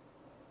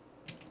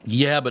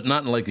 Yeah, but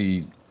not like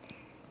a,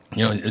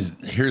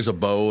 here's a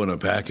bow and a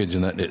package,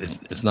 and that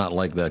it's not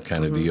like that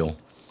kind of deal.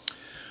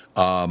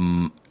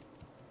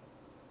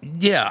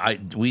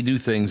 We do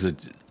things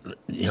that,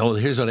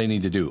 here's what I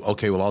need to do.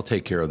 Okay, well, I'll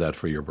take care of that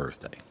for your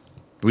birthday.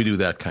 We do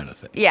that kind of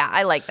thing. Yeah,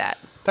 I like that.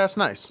 That's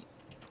nice.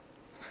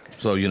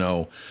 So,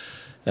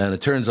 and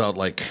it turns out,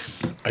 like,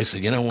 I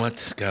said, you know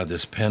what? God,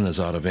 this pen is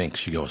out of ink.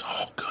 She goes,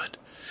 oh, good.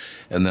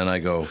 And then I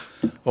go,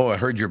 oh, I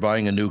heard you're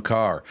buying a new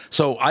car.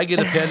 So I get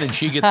a pen and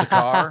she gets a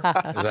car?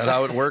 Is that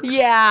how it works?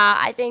 Yeah,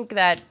 I think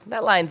that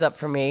lines up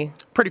for me.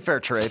 Pretty fair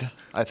trade,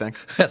 I think.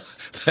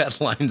 That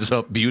lines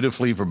up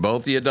beautifully for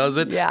both of you, does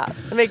it? Yeah,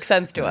 it makes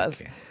sense to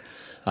us.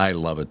 I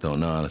love it, though.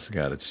 No, honest to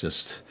God,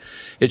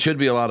 it should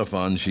be a lot of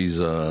fun. She's,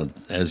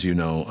 as you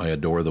know, I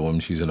adore the woman.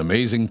 She's an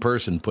amazing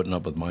person putting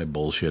up with my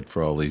bullshit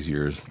for all these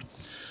years.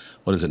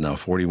 What is it now,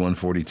 41,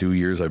 42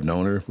 years I've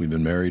known her? We've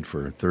been married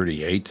for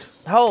 38.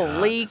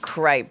 Holy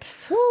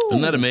cripes. Woo.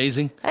 Isn't that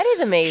amazing? That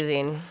is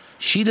amazing.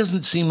 She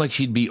doesn't seem like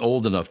she'd be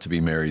old enough to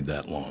be married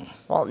that long.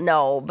 Well,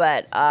 no,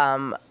 but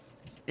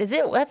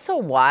that's so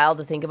wild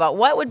to think about.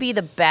 What would be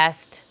the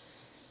best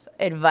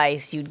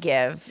advice you'd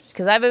give?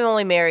 Because I've been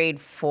only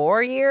married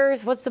 4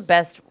 years. What's the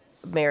best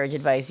marriage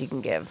advice you can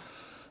give?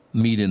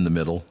 Meet in the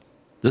middle.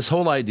 This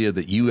whole idea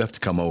that you have to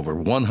come over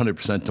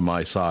 100% to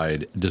my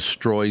side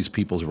destroys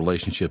people's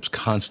relationships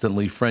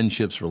constantly,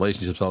 friendships,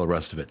 relationships, all the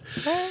rest of it.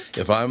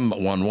 If I'm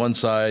on one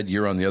side,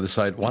 you're on the other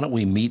side, why don't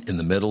we meet in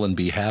the middle and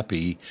be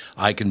happy?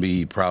 I can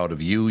be proud of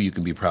you. You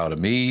can be proud of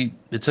me.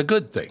 It's a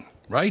good thing,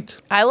 right?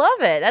 I love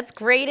it. That's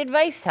great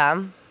advice,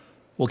 Tom.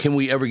 Well, can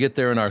we ever get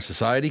there in our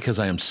society? Because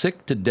I am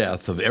sick to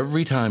death of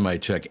every time I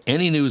check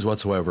any news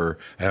whatsoever,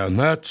 and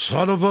that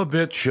son of a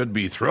bitch should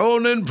be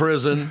thrown in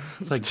prison.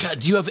 It's like, God,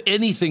 do you have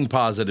anything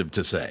positive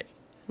to say?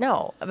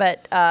 No,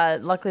 but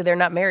luckily they're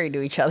not married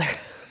to each other.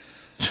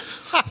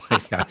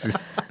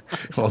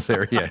 Well,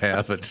 there you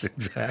have it.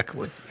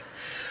 Exactly.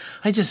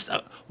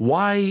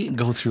 Why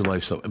go through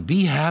life so?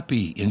 Be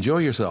happy. Enjoy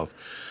yourself.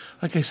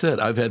 Like I said,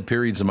 I've had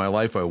periods in my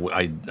life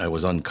I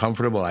was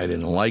uncomfortable. I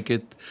didn't like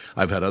it.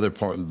 I've had other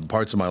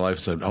parts of my life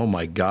that said, oh,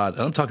 my God.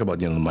 And I'm talking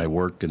about, my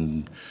work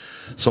and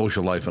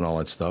social life and all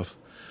that stuff.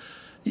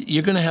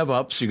 You're going to have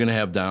ups. You're going to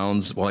have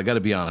downs. Well, I got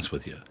to be honest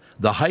with you.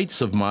 The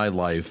heights of my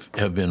life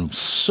have been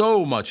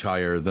so much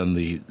higher than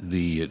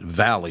the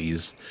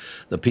valleys,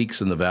 the peaks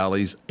and the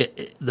valleys.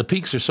 The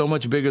peaks are so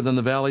much bigger than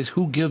the valleys.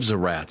 Who gives a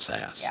rat's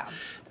ass? Yeah.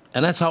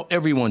 And that's how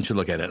everyone should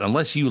look at it.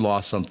 Unless you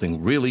lost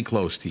something really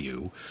close to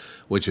you,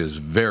 which is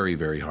very,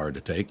 very hard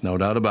to take, no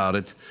doubt about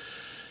it.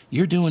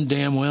 You're doing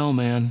damn well,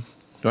 man,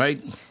 right?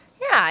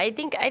 Yeah, I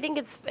think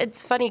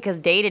it's funny because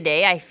day to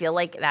day, I feel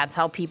like that's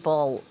how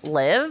people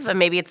live, and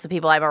maybe it's the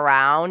people I'm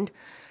around.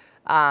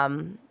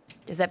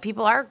 Is that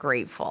people are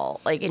grateful,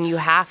 like, and you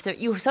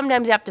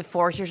sometimes have to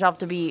force yourself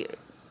to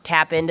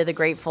tap into the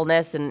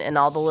gratefulness and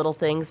all the little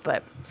things,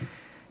 but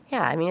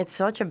Yeah, I mean,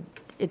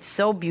 it's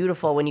so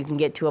beautiful when you can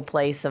get to a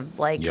place of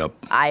like,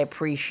 I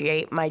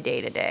appreciate my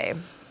day to day.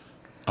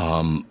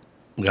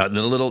 We got in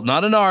a little,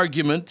 not an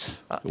argument.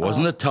 It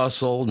wasn't a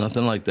tussle,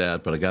 nothing like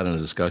that. But I got in a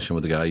discussion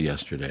with a guy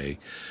yesterday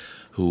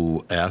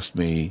who asked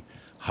me,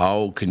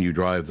 how can you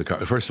drive the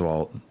car? First of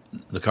all,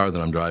 the car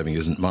that I'm driving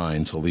isn't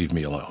mine, so leave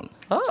me alone.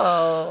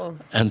 Oh.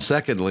 And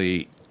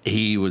secondly,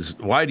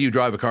 why do you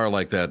drive a car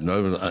like that?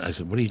 And I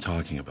said, what are you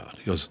talking about?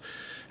 He goes,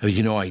 have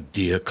you no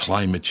idea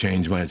climate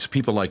change, man? It's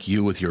people like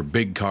you with your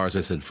big cars.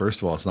 I said,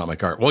 first of all, it's not my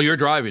car. Well, you're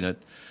driving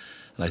it.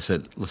 And I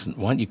said, listen,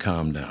 why don't you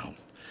calm down?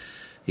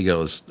 He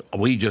goes,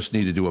 we just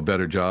need to do a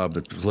better job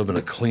at living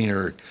a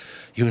cleaner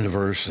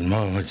universe. And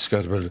Mom, I just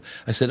got to...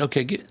 I said,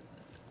 okay,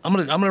 I'm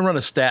gonna run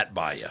a stat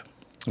by you.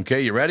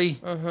 Okay, you ready?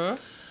 Mm-hmm.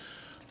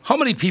 How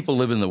many people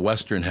live in the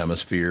Western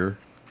Hemisphere,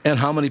 and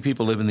how many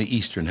people live in the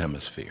Eastern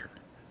Hemisphere?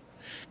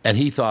 And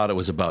he thought it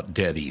was about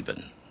dead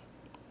even.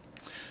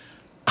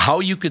 How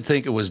you could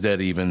think it was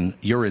dead even,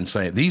 you're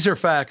insane. These are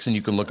facts, and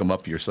you can look them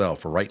up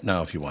yourself right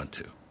now if you want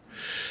to.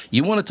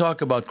 You want to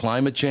talk about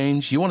climate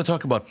change? You want to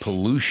talk about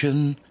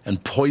pollution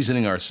and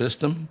poisoning our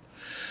system?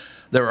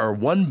 There are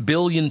 1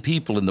 billion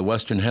people in the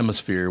Western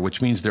Hemisphere,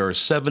 which means there are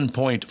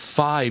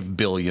 7.5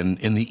 billion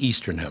in the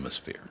Eastern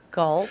Hemisphere.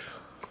 Gulp.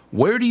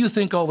 Where do you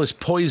think all this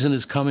poison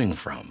is coming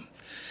from?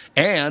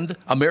 And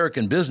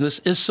American business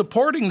is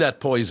supporting that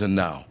poison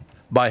now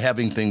by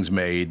having things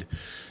made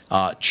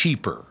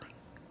cheaper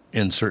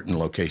in certain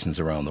locations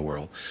around the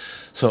world.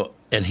 So,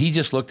 and he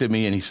just looked at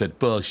me and he said,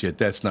 bullshit,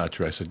 that's not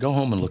true. I said, go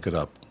home and look it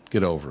up.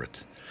 Get over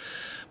it.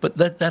 But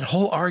that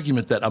whole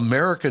argument that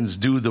Americans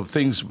do the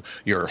things,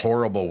 you're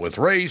horrible with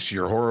race,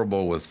 you're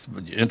horrible with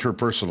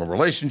interpersonal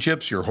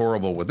relationships, you're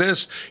horrible with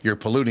this, you're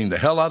polluting the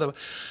hell out of it.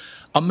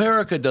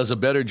 America does a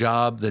better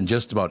job than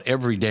just about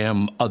every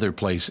damn other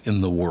place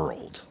in the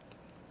world.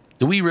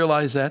 Do we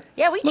realize that?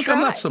 Yeah, we try.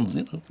 I'm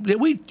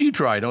not you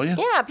try, don't you?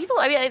 Yeah, people.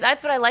 I mean,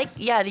 that's what I like.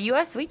 Yeah, the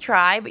U.S. we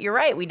try, but you're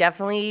right. We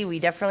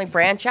definitely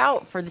branch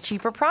out for the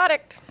cheaper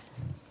product.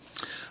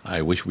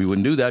 I wish we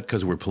wouldn't do that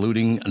because we're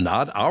polluting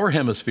not our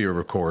hemisphere,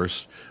 of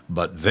course,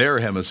 but their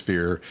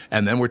hemisphere,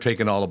 and then we're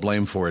taking all the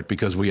blame for it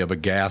because we have a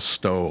gas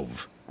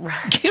stove.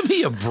 Right. Give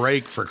me a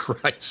break, for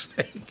Christ's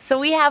sake. So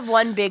we have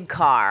one big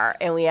car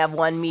and we have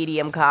one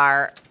medium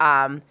car.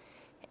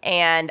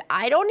 And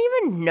I don't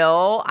even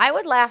know. I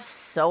would laugh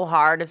so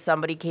hard if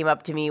somebody came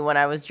up to me when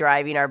I was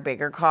driving our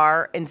bigger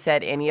car and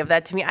said any of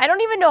that to me. I don't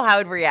even know how I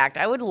would react.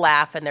 I would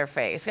laugh in their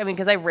face. I mean,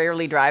 because I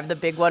rarely drive the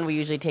big one. We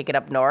usually take it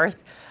up north.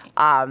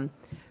 But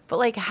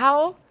like,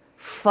 how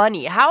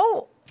funny,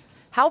 how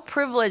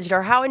privileged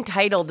or how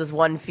entitled does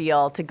one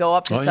feel to go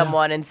up to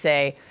someone and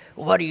say,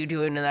 what are you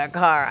doing in that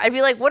car? I'd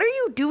be like, what are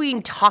you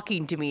doing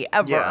talking to me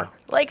ever? Yeah.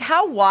 Like,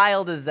 how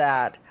wild is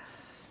that?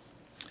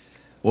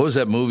 What was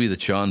that movie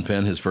that Sean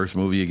Penn, his first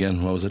movie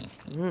again? What was it?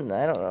 I don't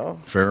know.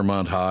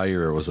 Fairmont High,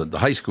 or was it the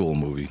high school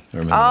movie?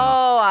 Oh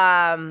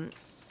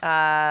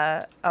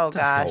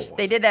gosh.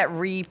 They did that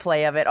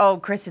replay of it. Oh,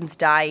 Kristen's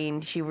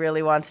dying. She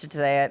really wants to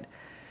say it.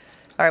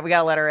 All right, we got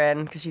to let her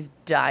in because she's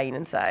dying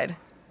inside.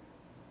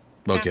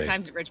 Okay. Fast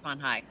Times at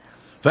Ridgemont High.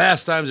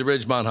 Fast Times at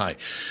Ridgemont High.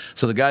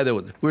 So the guy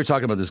we were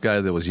talking about this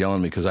guy that was yelling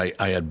at me because I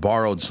had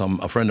borrowed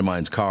a friend of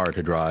mine's car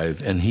to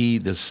drive, and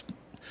this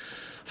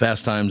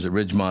Fast Times at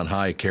Ridgemont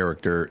High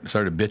character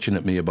started bitching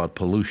at me about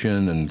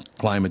pollution and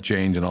climate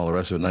change and all the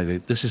rest of it. And I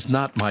said, this is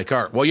not my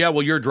car. Well,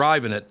 you're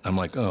driving it. I'm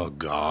like, oh,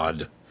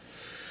 God.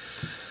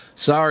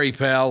 Sorry,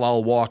 pal,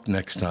 I'll walk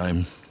next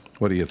time.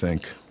 What do you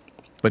think?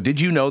 But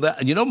did you know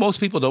that? And most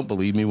people don't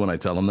believe me when I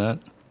tell them that.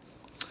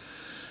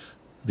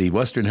 The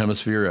Western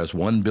Hemisphere has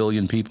 1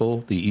 billion people.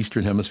 The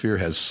Eastern Hemisphere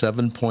has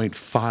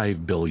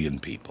 7.5 billion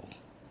people.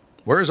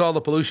 Where's all the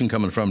pollution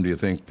coming from, do you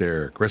think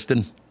there,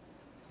 Kristen?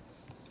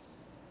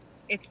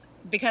 It's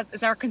because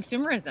it's our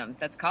consumerism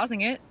that's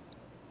causing it.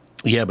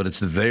 Yeah, but it's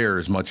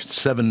theirs,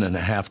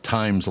 7.5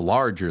 times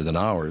larger than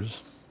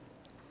ours.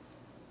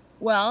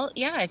 Well,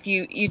 yeah, if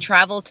you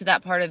travel to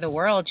that part of the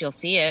world, you'll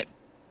see it.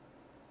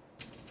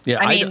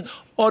 Yeah,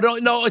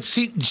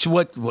 see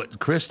what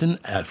Kristen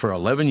for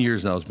 11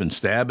 years now has been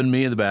stabbing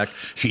me in the back.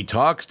 She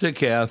talks to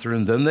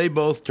Catherine, then they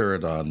both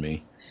turn on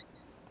me.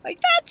 Like,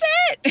 that's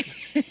it.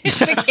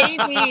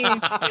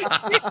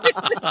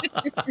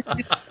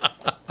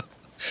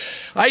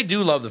 I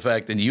do love the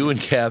fact that you and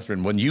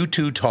Catherine, when you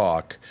two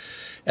talk,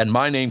 and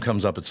my name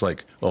comes up, it's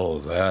like, oh,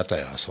 that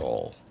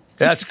asshole.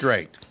 That's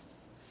great.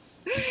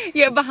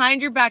 Yeah,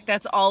 behind your back,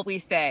 that's all we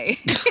say.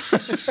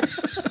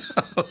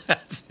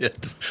 That's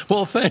it.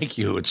 Well, thank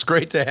you. It's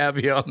great to have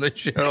you on the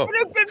show.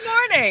 Good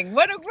morning.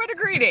 What a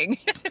greeting.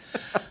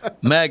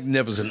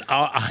 Magnificent.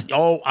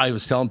 I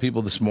was telling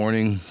people this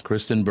morning,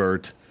 Kristyn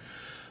Burtt,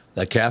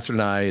 that Catherine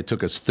and I, it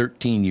took us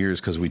 13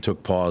 years because we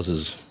took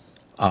pauses.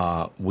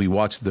 We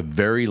watched the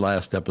very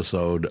last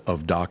episode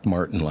of Doc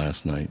Martin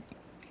last night.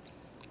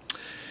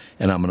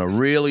 And I'm going to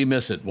really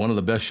miss it. One of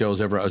the best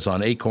shows ever. It was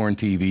on Acorn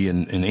TV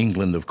in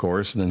England, of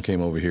course, and then came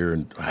over here.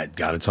 And,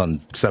 God, it's on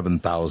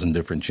 7,000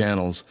 different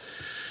channels.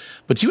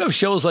 But you have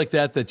shows like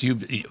that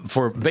you've,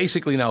 for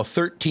basically now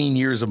 13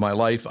 years of my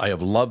life, I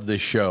have loved this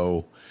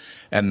show,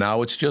 and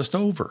now it's just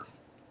over.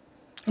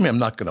 I mean, I'm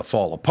not going to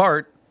fall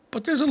apart,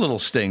 but there's a little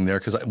sting there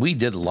because we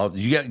did love.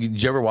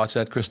 Did you ever watch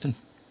that, Kristyn?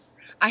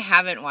 I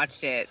haven't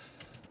watched it.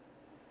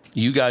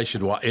 You guys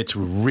should watch. It's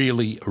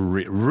really,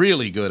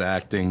 really good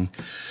acting.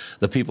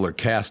 The people are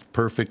cast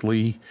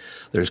perfectly.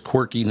 There's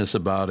quirkiness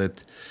about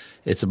it.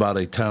 It's about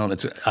a town.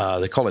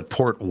 They call it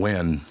Port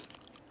Wen.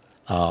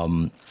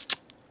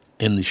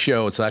 In the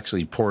show, it's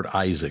actually Port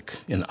Isaac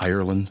in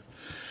Ireland.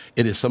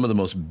 It is some of the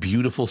most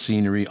beautiful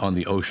scenery on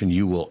the ocean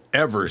you will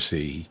ever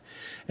see.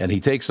 And he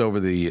takes over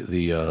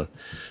the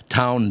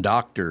town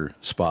doctor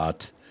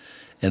spot.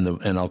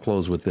 And I'll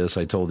close with this.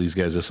 I told these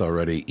guys this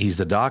already. He's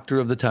the doctor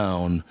of the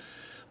town,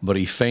 but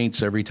he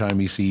faints every time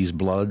he sees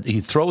blood.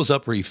 He throws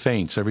up or he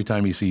faints every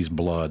time he sees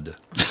blood.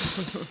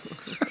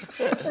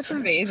 That's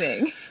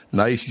amazing.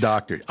 Nice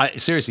doctor.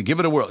 Seriously, give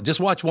it a whirl. Just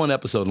watch one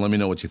episode and let me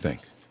know what you think.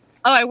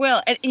 Oh, I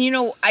will. And you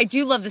know, I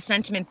do love the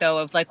sentiment, though,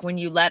 of like when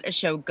you let a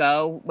show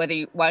go,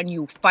 when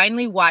you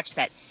finally watch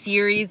that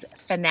series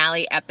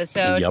finale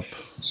episode. Yep.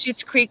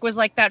 Schitt's Creek was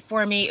like that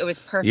for me. It was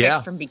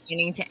perfect from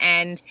beginning to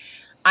end.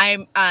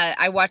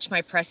 I watched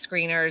my press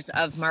screeners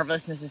of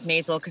Marvelous Mrs.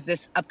 Maisel because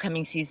this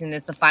upcoming season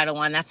is the final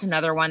one. That's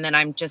another one that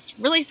I'm just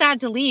really sad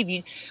to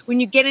leave. When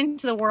you get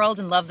into the world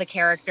and love the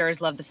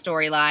characters, love the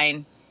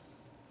storyline,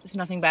 there's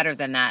nothing better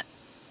than that.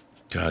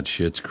 God,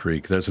 Schitt's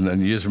Creek.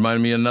 And you just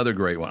reminded me of another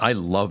great one. I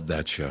loved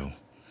that show.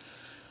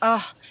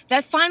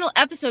 That final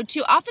episode,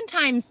 too.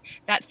 Oftentimes,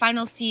 that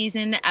final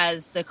season,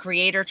 as the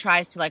creator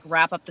tries to, like,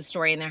 wrap up the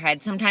story in their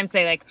head, sometimes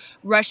they, like,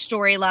 rush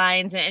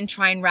storylines and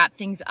try and wrap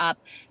things up.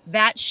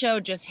 That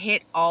show just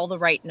hit all the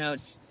right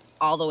notes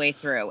all the way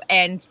through.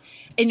 And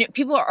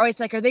people are always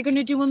like, are they going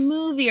to do a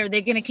movie? Are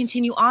they going to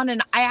continue on?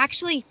 And I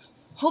actually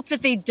hope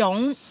that they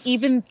don't,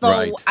 even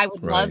though I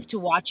would love to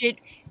watch it.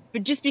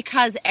 But just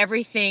because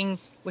everything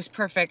was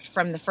perfect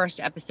from the first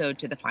episode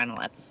to the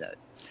final episode.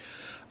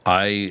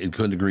 I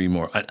couldn't agree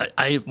more.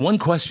 One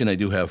question I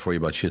do have for you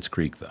about Schitt's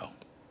Creek, though.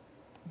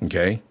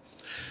 Okay?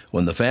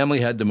 When the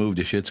family had to move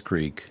to Schitt's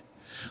Creek,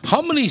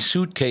 how many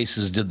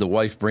suitcases did the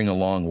wife bring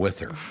along with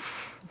her?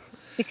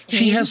 16.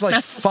 She has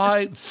like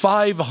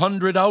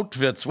 500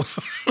 outfits.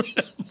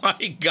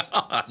 My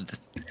God.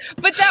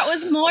 But that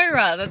was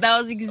Moira. That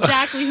was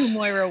exactly who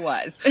Moira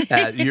was.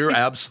 You're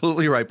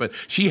absolutely right. But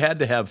she had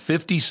to have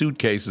 50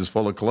 suitcases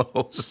full of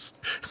clothes.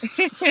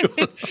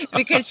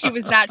 Because she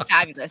was that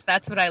fabulous.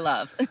 That's what I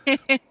love.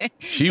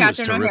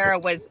 Catherine O'Hara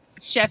was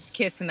chef's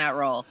kiss in that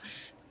role.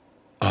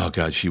 Oh,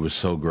 God, she was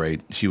so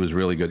great. She was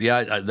really good.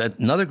 Yeah,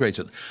 another great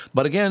show.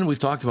 But again, we've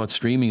talked about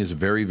streaming is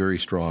very, very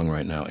strong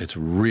right now. It's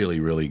really,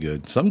 really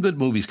good. Some good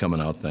movies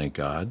coming out, thank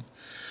God.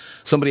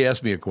 Somebody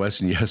asked me a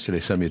question yesterday,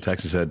 sent me a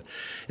text and said,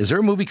 is there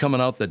a movie coming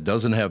out that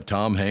doesn't have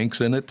Tom Hanks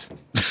in it?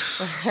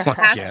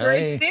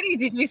 Asteroid City.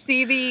 Did you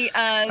see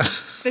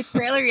the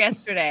trailer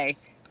yesterday?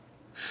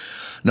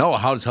 No,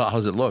 how's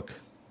it look?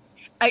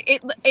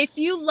 If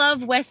you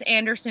love Wes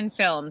Anderson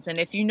films, and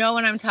if you know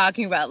what I'm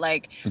talking about,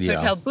 like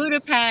Hotel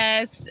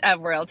Budapest,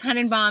 Royal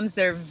Tenenbaums,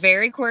 they're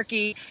very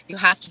quirky. You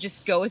have to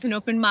just go with an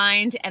open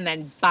mind and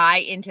then buy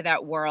into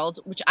that world,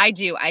 which I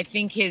do. I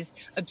think his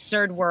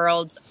absurd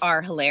worlds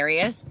are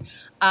hilarious.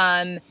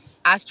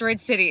 Asteroid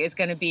City is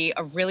going to be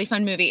a really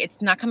fun movie.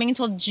 It's not coming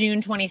until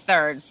June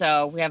 23rd,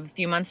 so we have a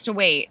few months to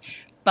wait.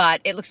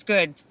 But it looks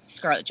good.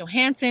 Scarlett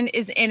Johansson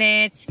is in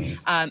it.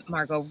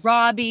 Margot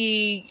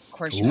Robbie. Of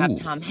course, you have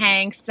Tom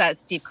Hanks.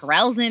 Steve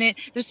Carell's in it.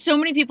 There's so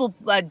many people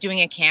doing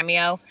a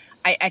cameo.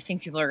 I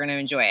think people are going to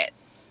enjoy it.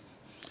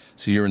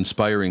 So you're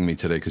inspiring me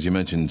today because you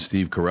mentioned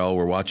Steve Carell.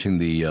 We're watching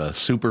the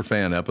super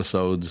fan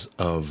episodes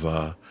of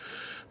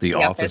The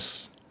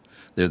Office.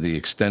 They're the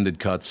extended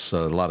cuts,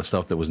 a lot of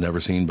stuff that was never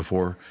seen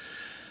before.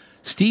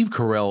 Steve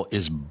Carell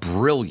is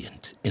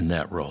brilliant in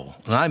that role.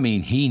 And I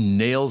mean, he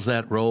nails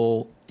that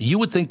role. You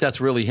would think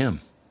that's really him.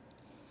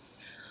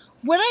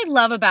 What I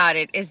love about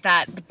it is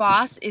that the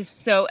boss is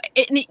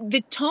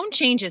the tone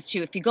changes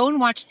too. If you go and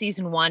watch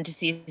season 1 to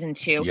season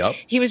 2,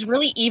 he was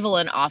really evil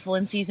and awful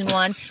in season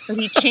 1, but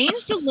he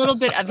changed a little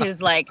bit of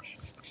his like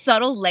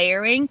subtle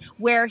layering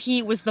where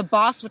he was the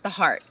boss with the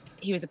heart.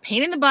 He was a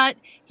pain in the butt.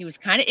 He was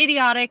kind of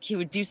idiotic. He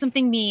would do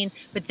something mean,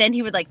 but then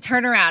he would like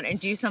turn around and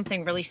do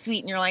something really sweet.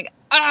 And you're like,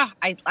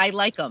 I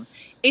like him.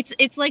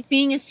 It's like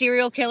being a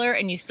serial killer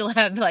and you still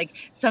have like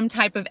some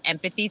type of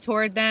empathy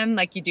toward them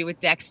like you do with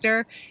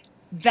Dexter.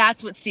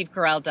 That's what Steve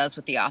Carell does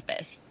with The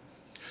Office.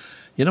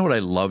 You know what I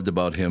loved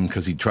about him?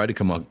 Because he tried to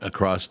come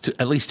across,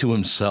 at least to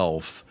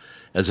himself,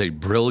 as a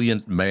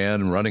brilliant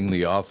man running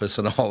the office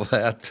and all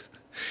that.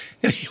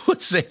 And he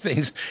would say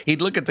things.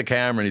 He'd look at the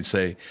camera and he'd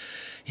say,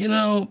 you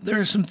know, there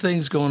are some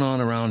things going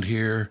on around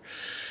here.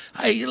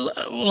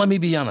 Let me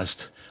be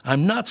honest.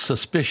 I'm not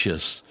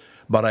suspicious,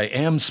 but I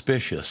am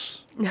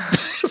suspicious.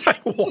 It's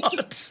like,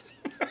 what?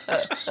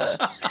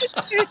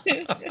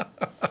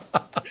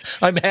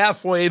 I'm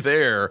halfway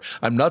there.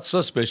 I'm not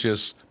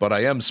suspicious, but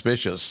I am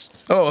suspicious.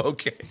 Oh,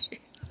 okay.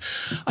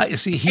 I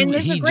see. And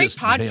there's he a great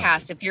just nailed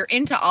podcast it. if you're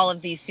into all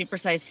of these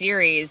supersized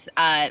series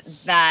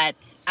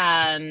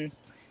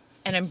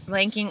and I'm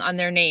blanking on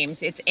their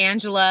names. It's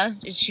Angela.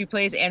 She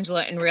plays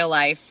Angela in real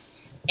life,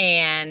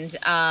 and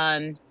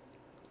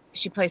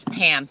she plays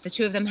Pam. The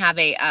two of them have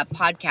a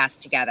podcast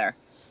together.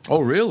 Oh,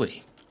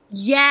 really?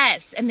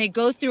 Yes, and they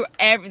go through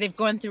they've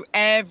gone through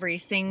every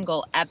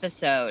single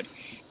episode,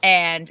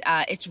 and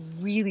it's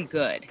really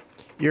good.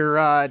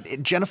 You're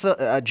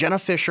Jenna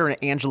Fisher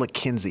and Angela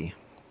Kinsey.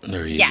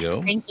 There you go.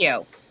 Yes, thank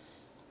you.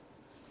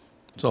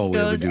 That's all we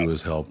ever do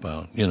is help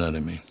out. You know what I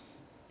mean?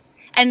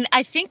 And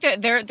I think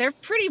that they're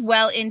pretty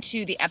well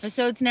into the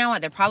episodes now.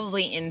 They're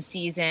probably in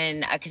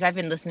season, because I've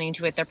been listening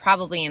to it, they're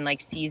probably in like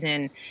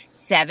season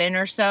 7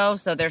 or so.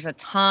 So there's a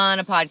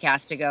ton of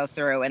podcasts to go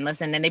through and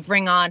listen. And they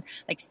bring on,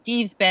 like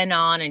Steve's been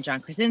on and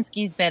John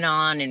Krasinski's been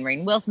on and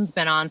Rainn Wilson's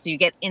been on. So you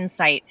get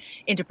insight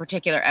into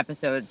particular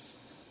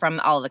episodes from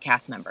all of the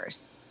cast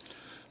members.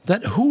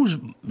 That whose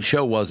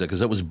show was it?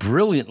 Because it was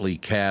brilliantly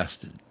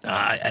cast.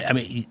 I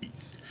mean,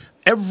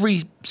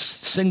 every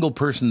single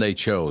person they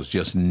chose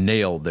just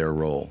nailed their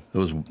role.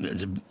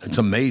 It's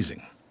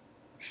amazing.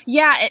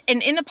 Yeah,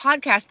 and in the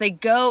podcast, they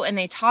go and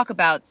they talk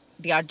about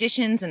the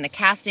auditions and the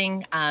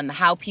casting,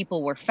 how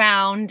people were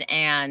found.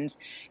 And,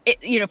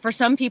 for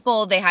some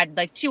people, they had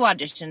like 2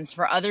 auditions.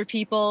 For other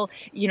people,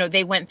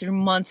 they went through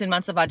months and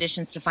months of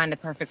auditions to find the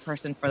perfect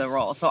person for the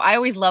role. So I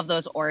always love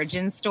those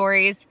origin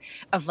stories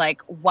of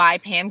like why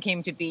Pam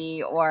came to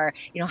be, or,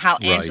 how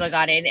Angela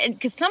got in. And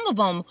because some of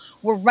them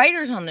were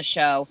writers on the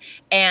show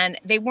and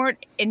they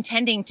weren't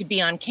intending to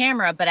be on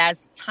camera. But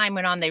as time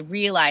went on, they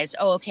realized,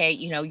 oh, okay,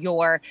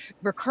 your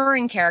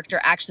recurring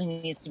character actually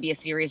needs to be a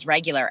series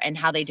regular, and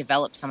how they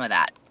develop some of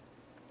that.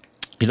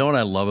 You know what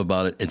I love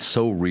about it? It's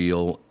so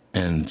real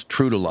and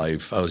true to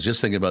life. I was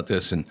just thinking about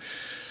this, and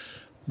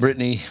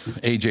Brittany,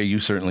 AJ, you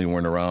certainly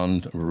weren't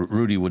around.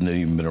 Rudy wouldn't have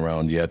even been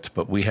around yet,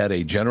 but we had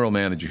a general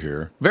manager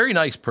here, very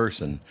nice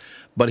person,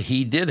 but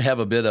he did have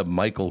a bit of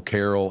Michael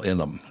Carroll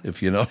in him,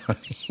 if you know what I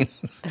mean.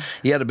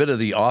 He had a bit of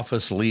the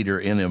office leader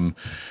in him,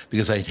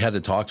 because I had to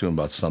talk to him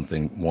about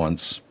something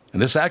once,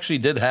 and this actually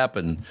did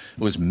happen.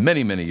 It was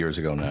many, many years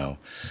ago now.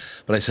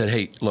 But I said,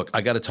 hey, look,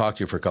 I got to talk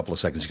to you for a couple of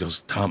seconds. He goes,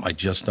 Tom, I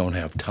just don't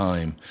have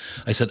time.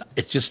 I said,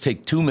 it just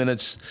take 2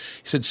 minutes.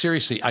 He said,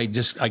 seriously, I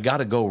got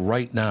to go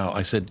right now.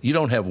 I said, you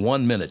don't have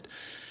 1 minute.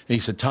 And he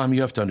said, Tom,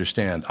 you have to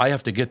understand, I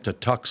have to get to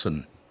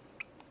Tucson.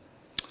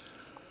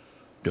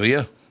 Do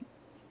you?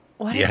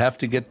 What you have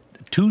to get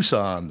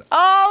Tucson.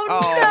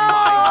 Oh, no!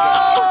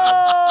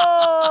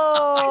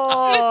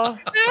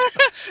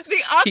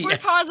 The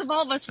awkward pause of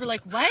all of us were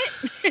like, what?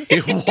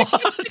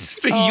 What?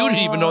 See, you didn't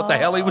even know what the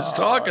hell he was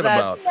talking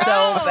about. That's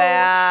so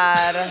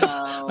bad.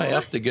 I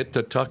have to get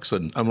to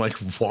Tucson. I'm like,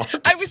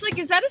 what? I was like,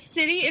 is that a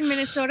city in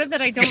Minnesota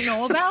that I don't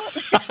know about?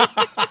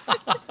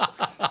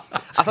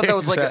 I thought that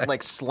was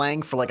like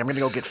slang for like, I'm going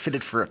to go get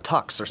fitted for a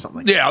tux or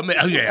something.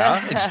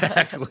 Yeah,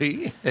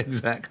 exactly.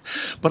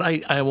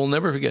 But I will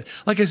never forget.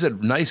 Like I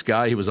said, nice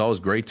guy. He was always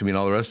great to me and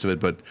all the rest of it.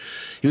 But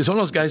he was one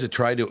of those guys that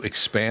tried to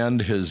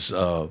expand his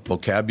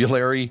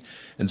vocabulary,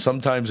 and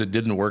sometimes it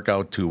didn't work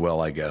out too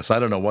well, I guess. I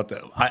don't know what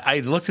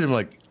I looked at him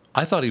like,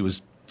 I thought he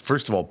was,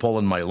 first of all,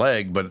 pulling my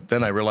leg, but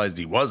then I realized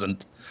he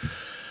wasn't.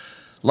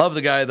 Love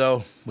the guy,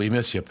 though. We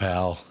miss you,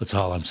 pal. That's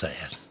all I'm saying.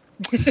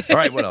 All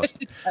right, what else?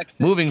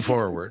 Moving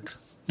forward.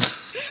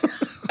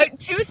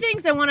 2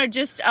 things I want to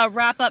just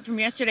wrap up from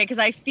yesterday, because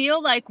I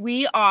feel like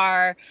we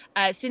are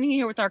sitting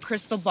here with our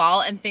crystal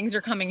ball and things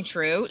are coming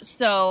true.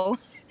 So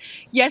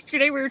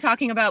yesterday we were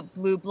talking about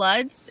Blue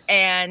Bloods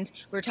and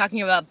we were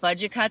talking about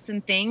budget cuts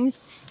and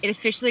things. It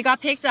officially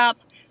got picked up,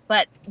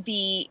 but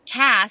the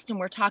cast, and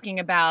we're talking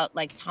about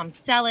like Tom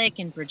Selleck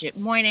and Bridget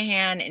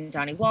Moynihan and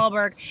Donnie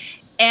Wahlberg,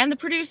 and the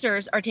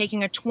producers are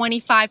taking a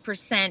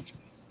 25%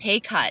 pay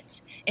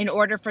cut in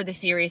order for the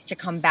series to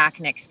come back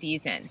next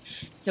season.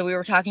 So we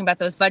were talking about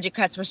those budget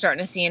cuts we're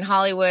starting to see in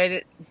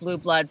Hollywood. Blue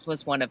Bloods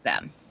was one of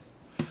them.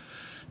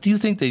 Do you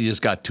think they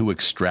just got too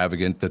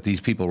extravagant, that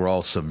these people were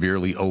all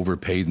severely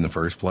overpaid in the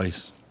first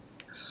place?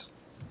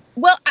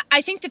 Well,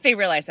 I think that they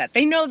realize that.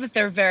 They know that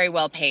they're very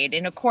well paid.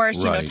 And of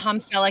course, right. Tom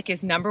Selleck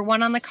is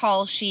 #1 on the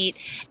call sheet.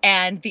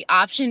 And the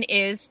option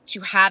is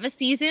to have a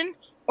season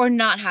or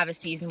not have a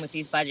season with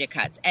these budget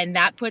cuts. And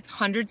that puts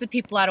hundreds of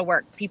people out of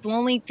work. People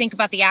only think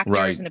about the actors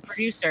right. and the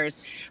producers,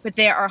 but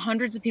there are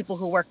hundreds of people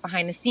who work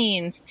behind the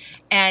scenes.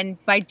 And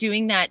by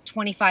doing that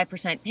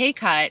 25% pay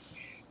cut,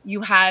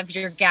 you have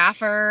your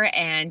gaffer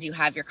and you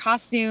have your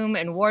costume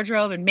and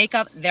wardrobe and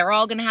makeup. They're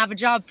all going to have a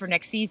job for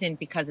next season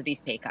because of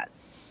these pay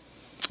cuts.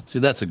 See,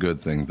 that's a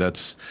good thing.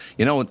 That's,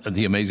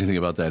 the amazing thing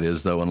about that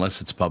is, though, unless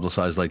it's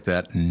publicized like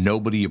that,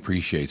 nobody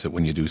appreciates it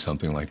when you do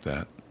something like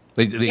that.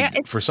 They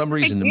for some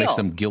reason, it makes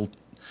them guilt.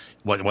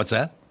 What's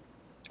that?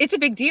 It's a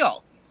big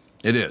deal.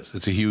 It is.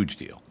 It's a huge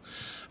deal.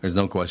 There's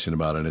no question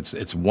about it.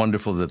 It's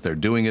wonderful that they're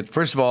doing it.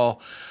 First of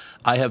all,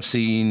 I have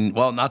seen,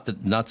 well,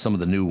 not some of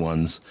the new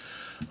ones.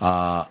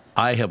 I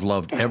have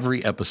loved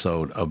every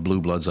episode of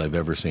Blue Bloods I've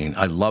ever seen.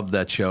 I love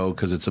that show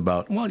because it's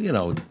about,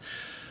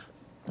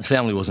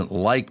 family wasn't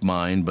like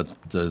mine, but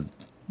to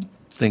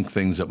think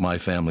things that my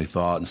family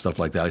thought and stuff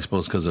like that. I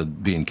suppose because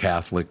of being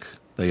Catholic,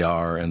 they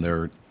are, and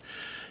they're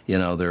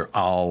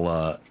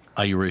all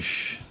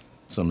Irish.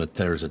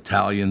 There's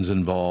Italians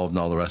involved and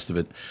all the rest of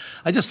it.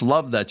 I just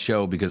love that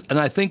show and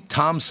I think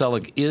Tom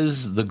Selleck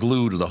is the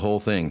glue to the whole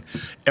thing.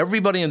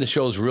 Everybody in the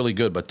show is really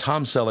good, but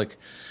Tom Selleck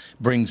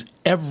brings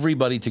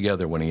everybody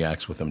together when he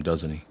acts with them,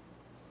 doesn't he?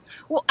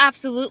 Well,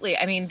 absolutely.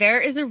 I mean, there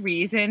is a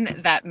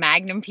reason that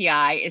Magnum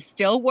PI is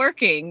still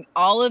working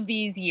all of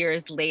these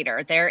years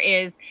later.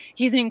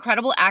 He's an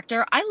incredible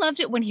actor. I loved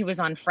it when he was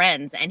on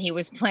Friends and he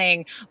was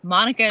playing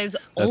Monica's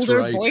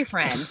older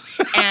boyfriend.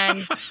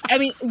 And I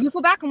mean, you go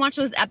back and watch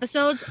those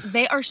episodes,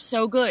 they are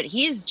so good.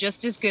 He is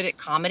just as good at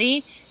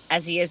comedy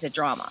as he is at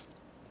drama.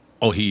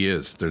 Oh, he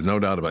is. There's no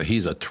doubt about it.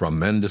 He's a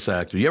tremendous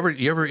actor. You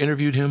ever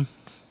interviewed him?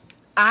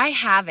 I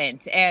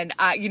haven't, and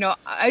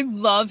I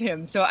love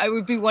him. So I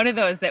would be one of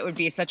those that would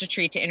be such a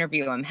treat to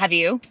interview him. Have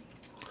you?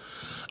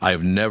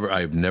 I've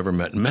never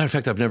met. Matter of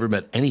fact, I've never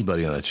met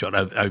anybody on that show.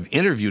 I've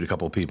interviewed a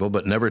couple of people,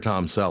 but never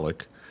Tom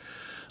Selleck.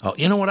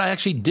 You know what? I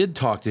actually did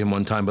talk to him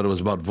one time, but it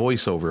was about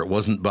voiceover. It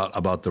wasn't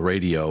about the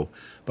radio.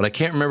 But I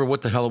can't remember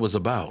what the hell it was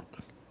about.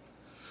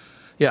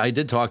 Yeah, I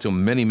did talk to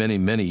him many, many,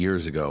 many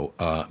years ago,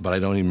 but I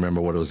don't even remember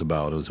what it was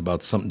about. It was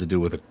about something to do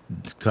with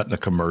cutting a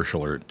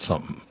commercial or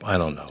something. I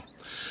don't know.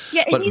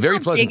 Yeah, but he's very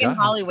not pleasant big in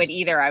guy. Hollywood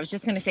either. I was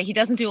just going to say he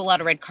doesn't do a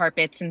lot of red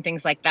carpets and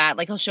things like that.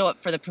 Like he'll show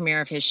up for the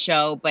premiere of his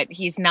show, but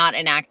he's not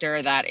an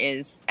actor that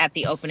is at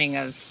the opening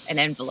of an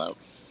envelope.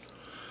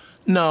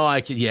 No,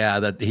 he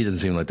doesn't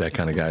seem like that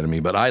kind of guy to me.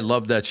 But I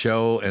love that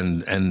show,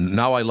 and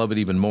now I love it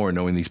even more,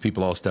 knowing these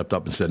people all stepped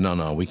up and said,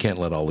 no, we can't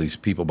let all these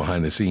people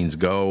behind the scenes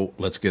go.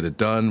 Let's get it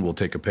done. We'll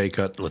take a pay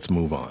cut. Let's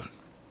move on.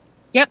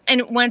 Yep,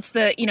 and once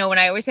when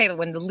I always say that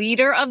when the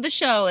leader of the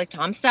show, like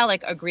Tom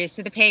Selleck, agrees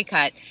to the pay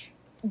cut,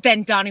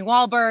 then Donnie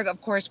Wahlberg,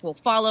 of course, will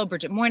follow.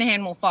 Bridget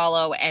Moynihan will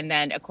follow. And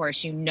then, of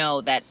course,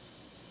 that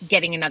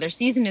getting another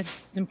season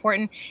is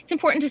important. It's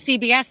important to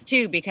CBS,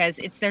 too, because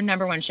it's their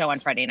number one show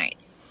on Friday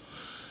nights.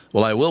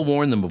 Well, I will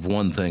warn them of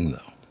one thing,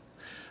 though,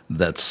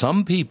 that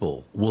some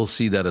people will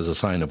see that as a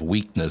sign of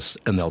weakness,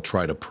 and they'll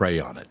try to prey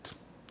on it.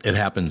 It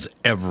happens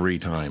every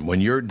time.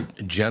 When you're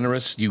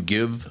generous, you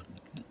give,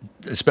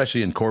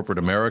 especially in corporate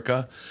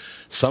America,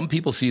 some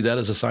people see that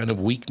as a sign of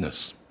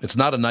weakness. It's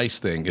not a nice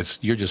thing.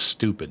 You're just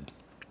stupid.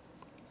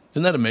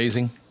 Isn't that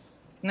amazing?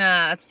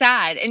 Nah, it's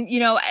sad. And,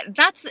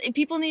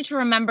 people need to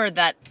remember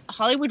that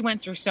Hollywood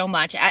went through so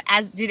much,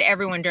 as did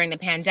everyone during the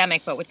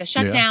pandemic, but with the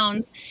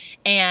shutdowns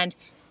and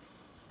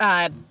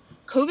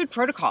COVID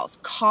protocols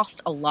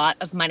cost a lot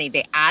of money.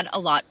 They add a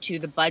lot to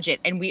the budget,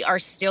 and we are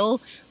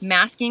still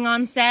masking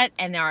on set,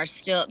 and there's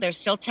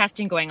still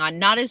testing going on,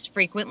 not as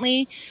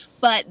frequently,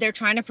 but they're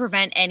trying to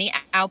prevent any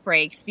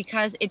outbreaks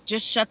because it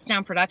just shuts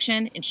down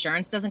production.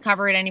 Insurance doesn't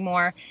cover it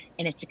anymore,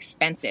 and it's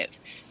expensive.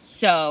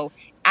 So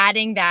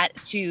adding that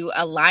to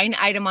a line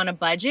item on a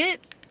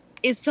budget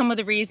is some of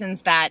the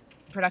reasons that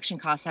production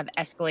costs have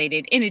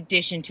escalated in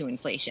addition to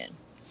inflation.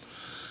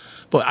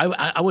 But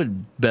I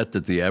would bet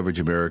that the average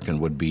American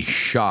would be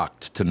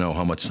shocked to know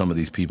how much some of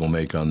these people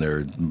make on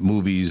their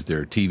movies,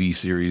 their TV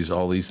series,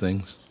 all these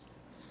things.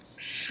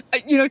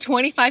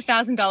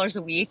 $25,000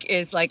 a week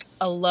is like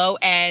a low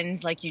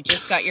end, like you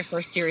just got your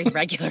first series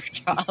regular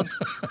job.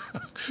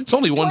 It's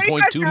only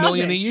 $1.2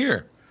 million a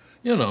year,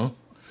 Yeah.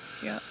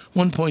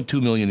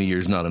 1.2 million a year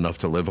is not enough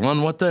to live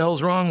on. What the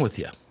hell's wrong with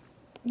you?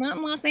 Not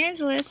in Los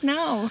Angeles,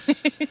 no.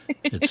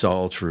 It's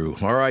all true.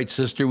 All right,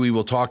 sister, we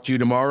will talk to you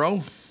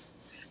tomorrow.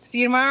 See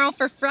you tomorrow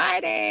for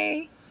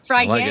Friday.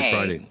 I like it,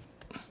 Friday.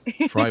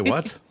 Fry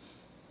what?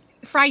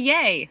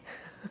 Friday.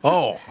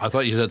 Oh, I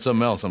thought you said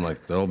something else. I'm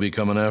like, they'll be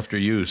coming after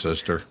you,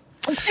 sister.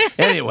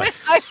 Anyway.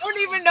 I don't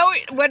even know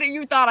what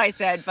you thought I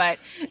said, but...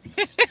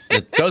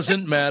 It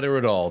doesn't matter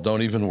at all.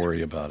 Don't even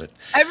worry about it.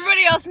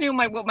 Everybody else knew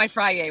what my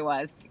Friday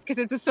was, because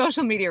it's a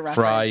social media reference.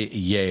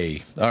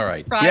 Friday. All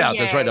right. Fry-yay. Yeah,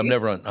 that's right.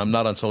 I'm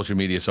not on social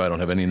media, so I don't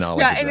have any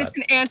knowledge of that. Yeah, and it's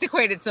an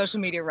antiquated social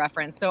media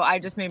reference, so I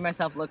just made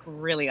myself look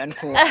really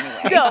uncool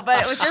anyway. No,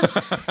 but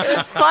it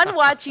was fun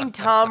watching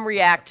Tom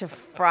react to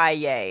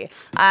Friday.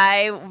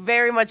 I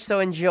very much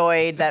so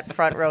enjoyed that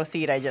front row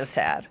seat I just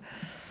had.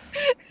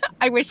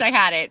 I wish I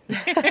had it.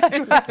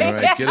 All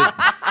right,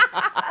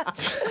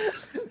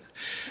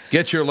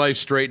 get your life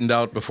straightened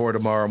out before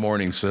tomorrow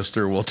morning,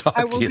 sister. We'll talk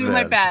to you then. I will do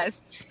my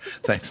best.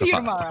 Thanks See a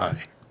lot. you tomorrow.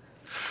 Bye.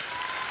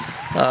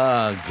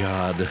 Oh,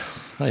 God.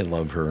 I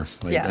love her.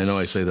 Yeah. I know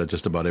I say that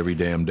just about every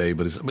damn day,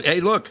 but hey,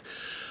 look,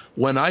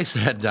 when I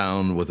sat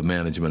down with the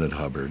management at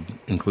Hubbard,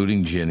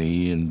 including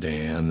Ginny and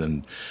Dan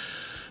and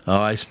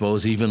I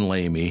suppose even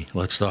Lamy,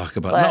 let's talk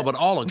about but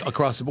all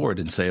across the board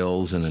in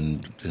sales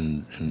and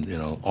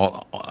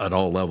at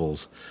all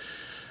levels.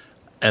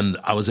 And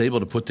I was able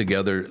to put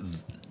together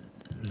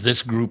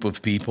this group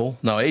of people.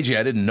 Now, AJ,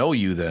 I didn't know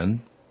you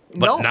then,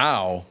 but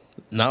now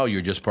now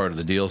you're just part of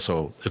the deal.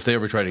 So if they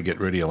ever try to get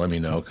rid of you, let me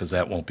know, because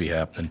that won't be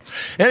happening.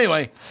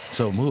 Anyway,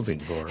 so moving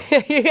forward.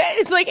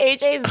 It's like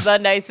AJ's the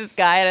nicest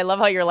guy, and I love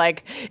how you're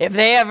like, if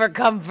they ever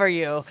come for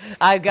you,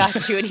 I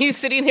got you. And he's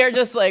sitting there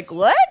just like,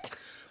 what?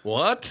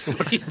 What?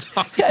 What are you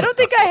talking about? I don't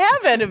think I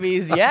have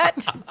enemies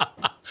yet.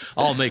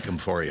 I'll make them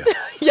for you.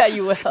 Yeah,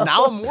 you will.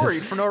 Now I'm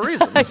worried for no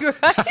reason. You're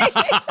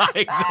right.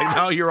 Exactly.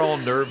 Now you're all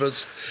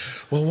nervous.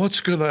 Well, what's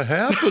going to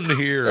happen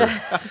here?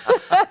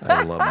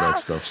 I love that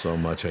stuff so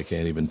much, I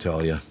can't even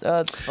tell you.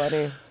 That's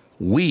funny.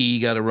 We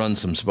got to run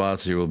some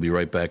spots here. We'll be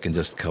right back in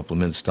just a couple of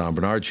minutes. Tom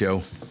Barnard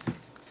Show.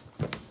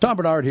 Tom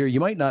Barnard here. You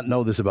might not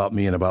know this about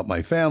me and about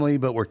my family,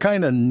 but we're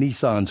kind of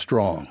Nissan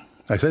strong.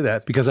 I say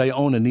that because I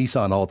own a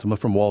Nissan Altima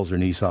from Walser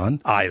Nissan.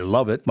 I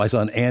love it. My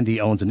son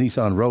Andy owns a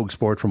Nissan Rogue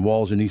Sport from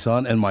Walser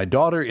Nissan, and my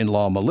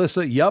daughter-in-law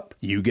Melissa, yup,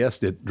 you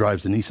guessed it,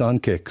 drives the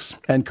Nissan Kicks.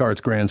 And Cart's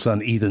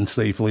grandson Ethan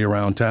safely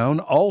around town,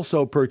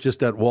 also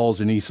purchased at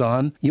Walser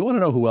Nissan. You want to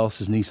know who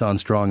else is Nissan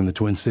strong in the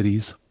Twin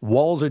Cities?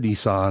 Walser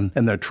Nissan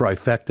and their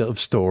trifecta of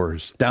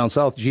stores. Down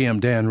south, GM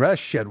Dan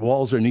Resch at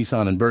Walser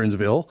Nissan in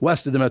Burnsville.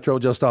 West of the Metro,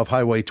 just off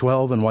Highway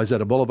 12 and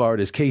Wayzata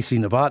Boulevard, is Casey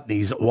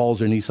Novotny's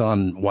Walser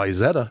Nissan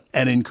Wayzata.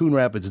 And in Coon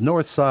Rapids,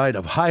 north side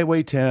of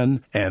Highway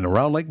 10 and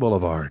Round Lake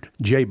Boulevard,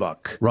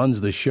 J-Buck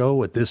runs the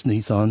show at this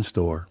Nissan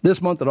store.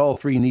 This month at all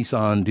three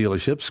Nissan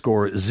dealerships,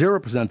 score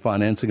 0%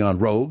 financing on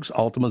Rogues,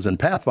 Altimas, and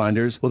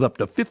Pathfinders with up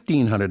to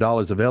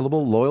 $1,500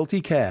 available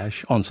loyalty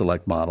cash on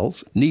select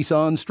models.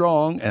 Nissan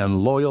strong and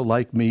loyal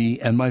like me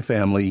and my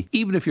family.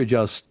 Even if you're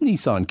just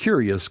Nissan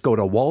curious, go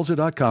to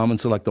Walser.com and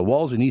select the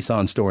Walser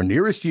Nissan store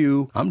nearest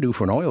you. I'm due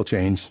for an oil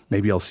change.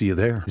 Maybe I'll see you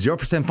there.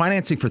 0%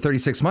 financing for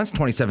 36 months,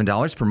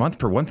 $27 per month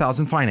per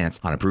 $1,000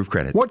 finance on approved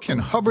credit. What can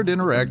Hubbard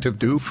Interactive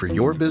do for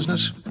your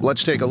business?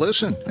 Let's take a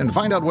listen and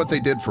find out what they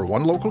did for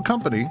one local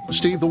company,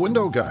 Steve the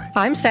Window Guy.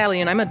 I'm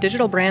Sally, and I'm a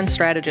digital brand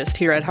strategist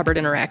here at Hubbard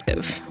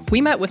Interactive.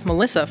 We met with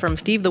Melissa from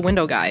Steve the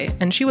Window Guy,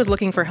 and she was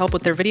looking for help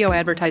with their video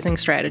advertising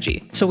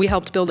strategy. So we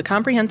helped build a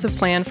comprehensive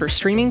plan for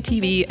streaming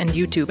TV and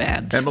YouTube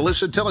ads. And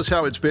Melissa, tell us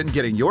how it's been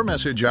getting your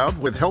message out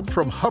with help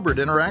from Hubbard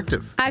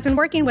Interactive. I've been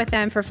working with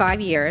them for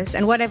 5 years,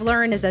 and what I've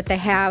learned is that they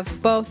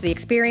have both the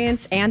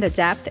experience and the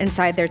depth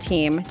inside their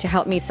team to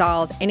help me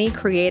solve any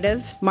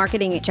creative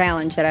marketing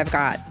challenge that I've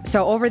got.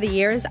 So over the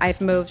years,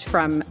 I've moved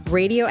from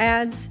radio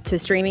ads to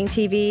streaming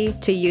TV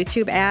to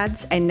YouTube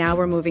ads, and now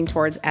we're moving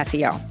towards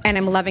SEO. And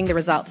I'm loving the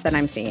results that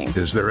I'm seeing.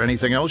 Is there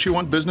anything else you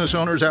want business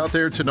owners out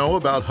there to know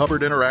about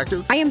Hubbard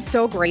Interactive? I am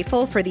so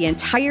grateful for the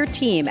entire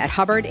team at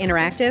Hubbard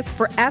Interactive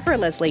for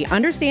effortlessly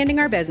understanding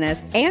our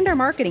business and our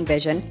marketing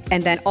vision,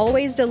 and then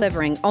always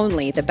delivering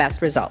only the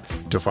best results.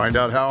 To find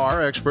out how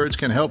our experts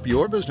can help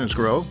your business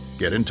grow,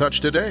 get in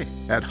touch today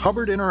at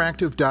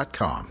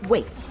hubbardinteractive.com.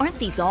 Wait, aren't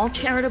these all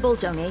charitable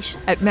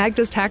donations? At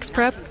Magda's Tax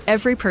Prep,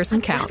 every person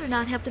counts. I'd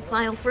rather not have to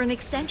file for an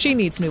extension. She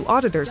needs new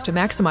auditors to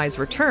maximize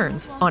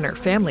returns on her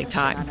family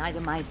time. On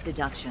itemized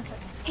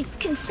deductions. Hey,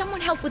 can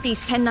someone help with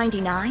these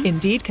 1099s?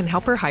 Indeed can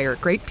help her hire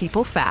great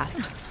people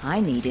fast. I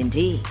need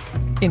Indeed.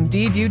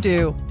 Indeed you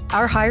do.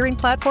 Our hiring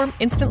platform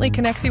instantly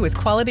connects you with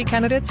quality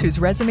candidates whose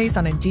resumes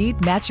on Indeed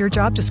match your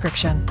job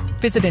description.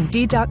 Visit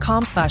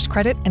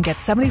Indeed.com/credit and get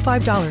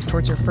 $75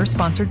 towards your first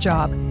sponsored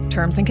job.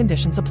 Terms and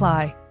conditions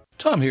apply.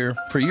 Tom here.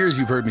 For years,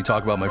 you've heard me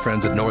talk about my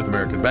friends at North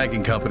American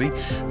Banking Company.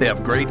 They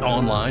have great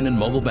online and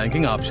mobile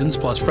banking options,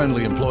 plus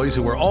friendly employees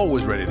who are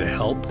always ready to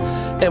help.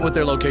 And with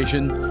their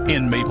location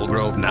in Maple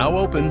Grove now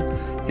open,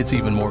 it's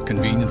even more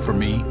convenient for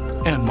me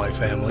and my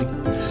family.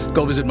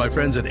 Go visit my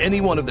friends at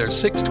any one of their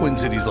 6 Twin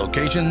Cities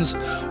locations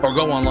or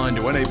go online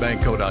to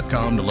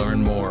nabankco.com to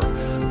learn more.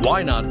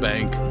 Why not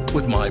bank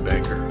with my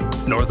banker?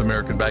 North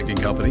American Banking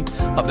Company,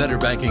 a better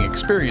banking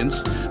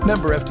experience,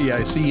 member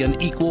FDIC,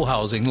 and equal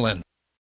housing lender.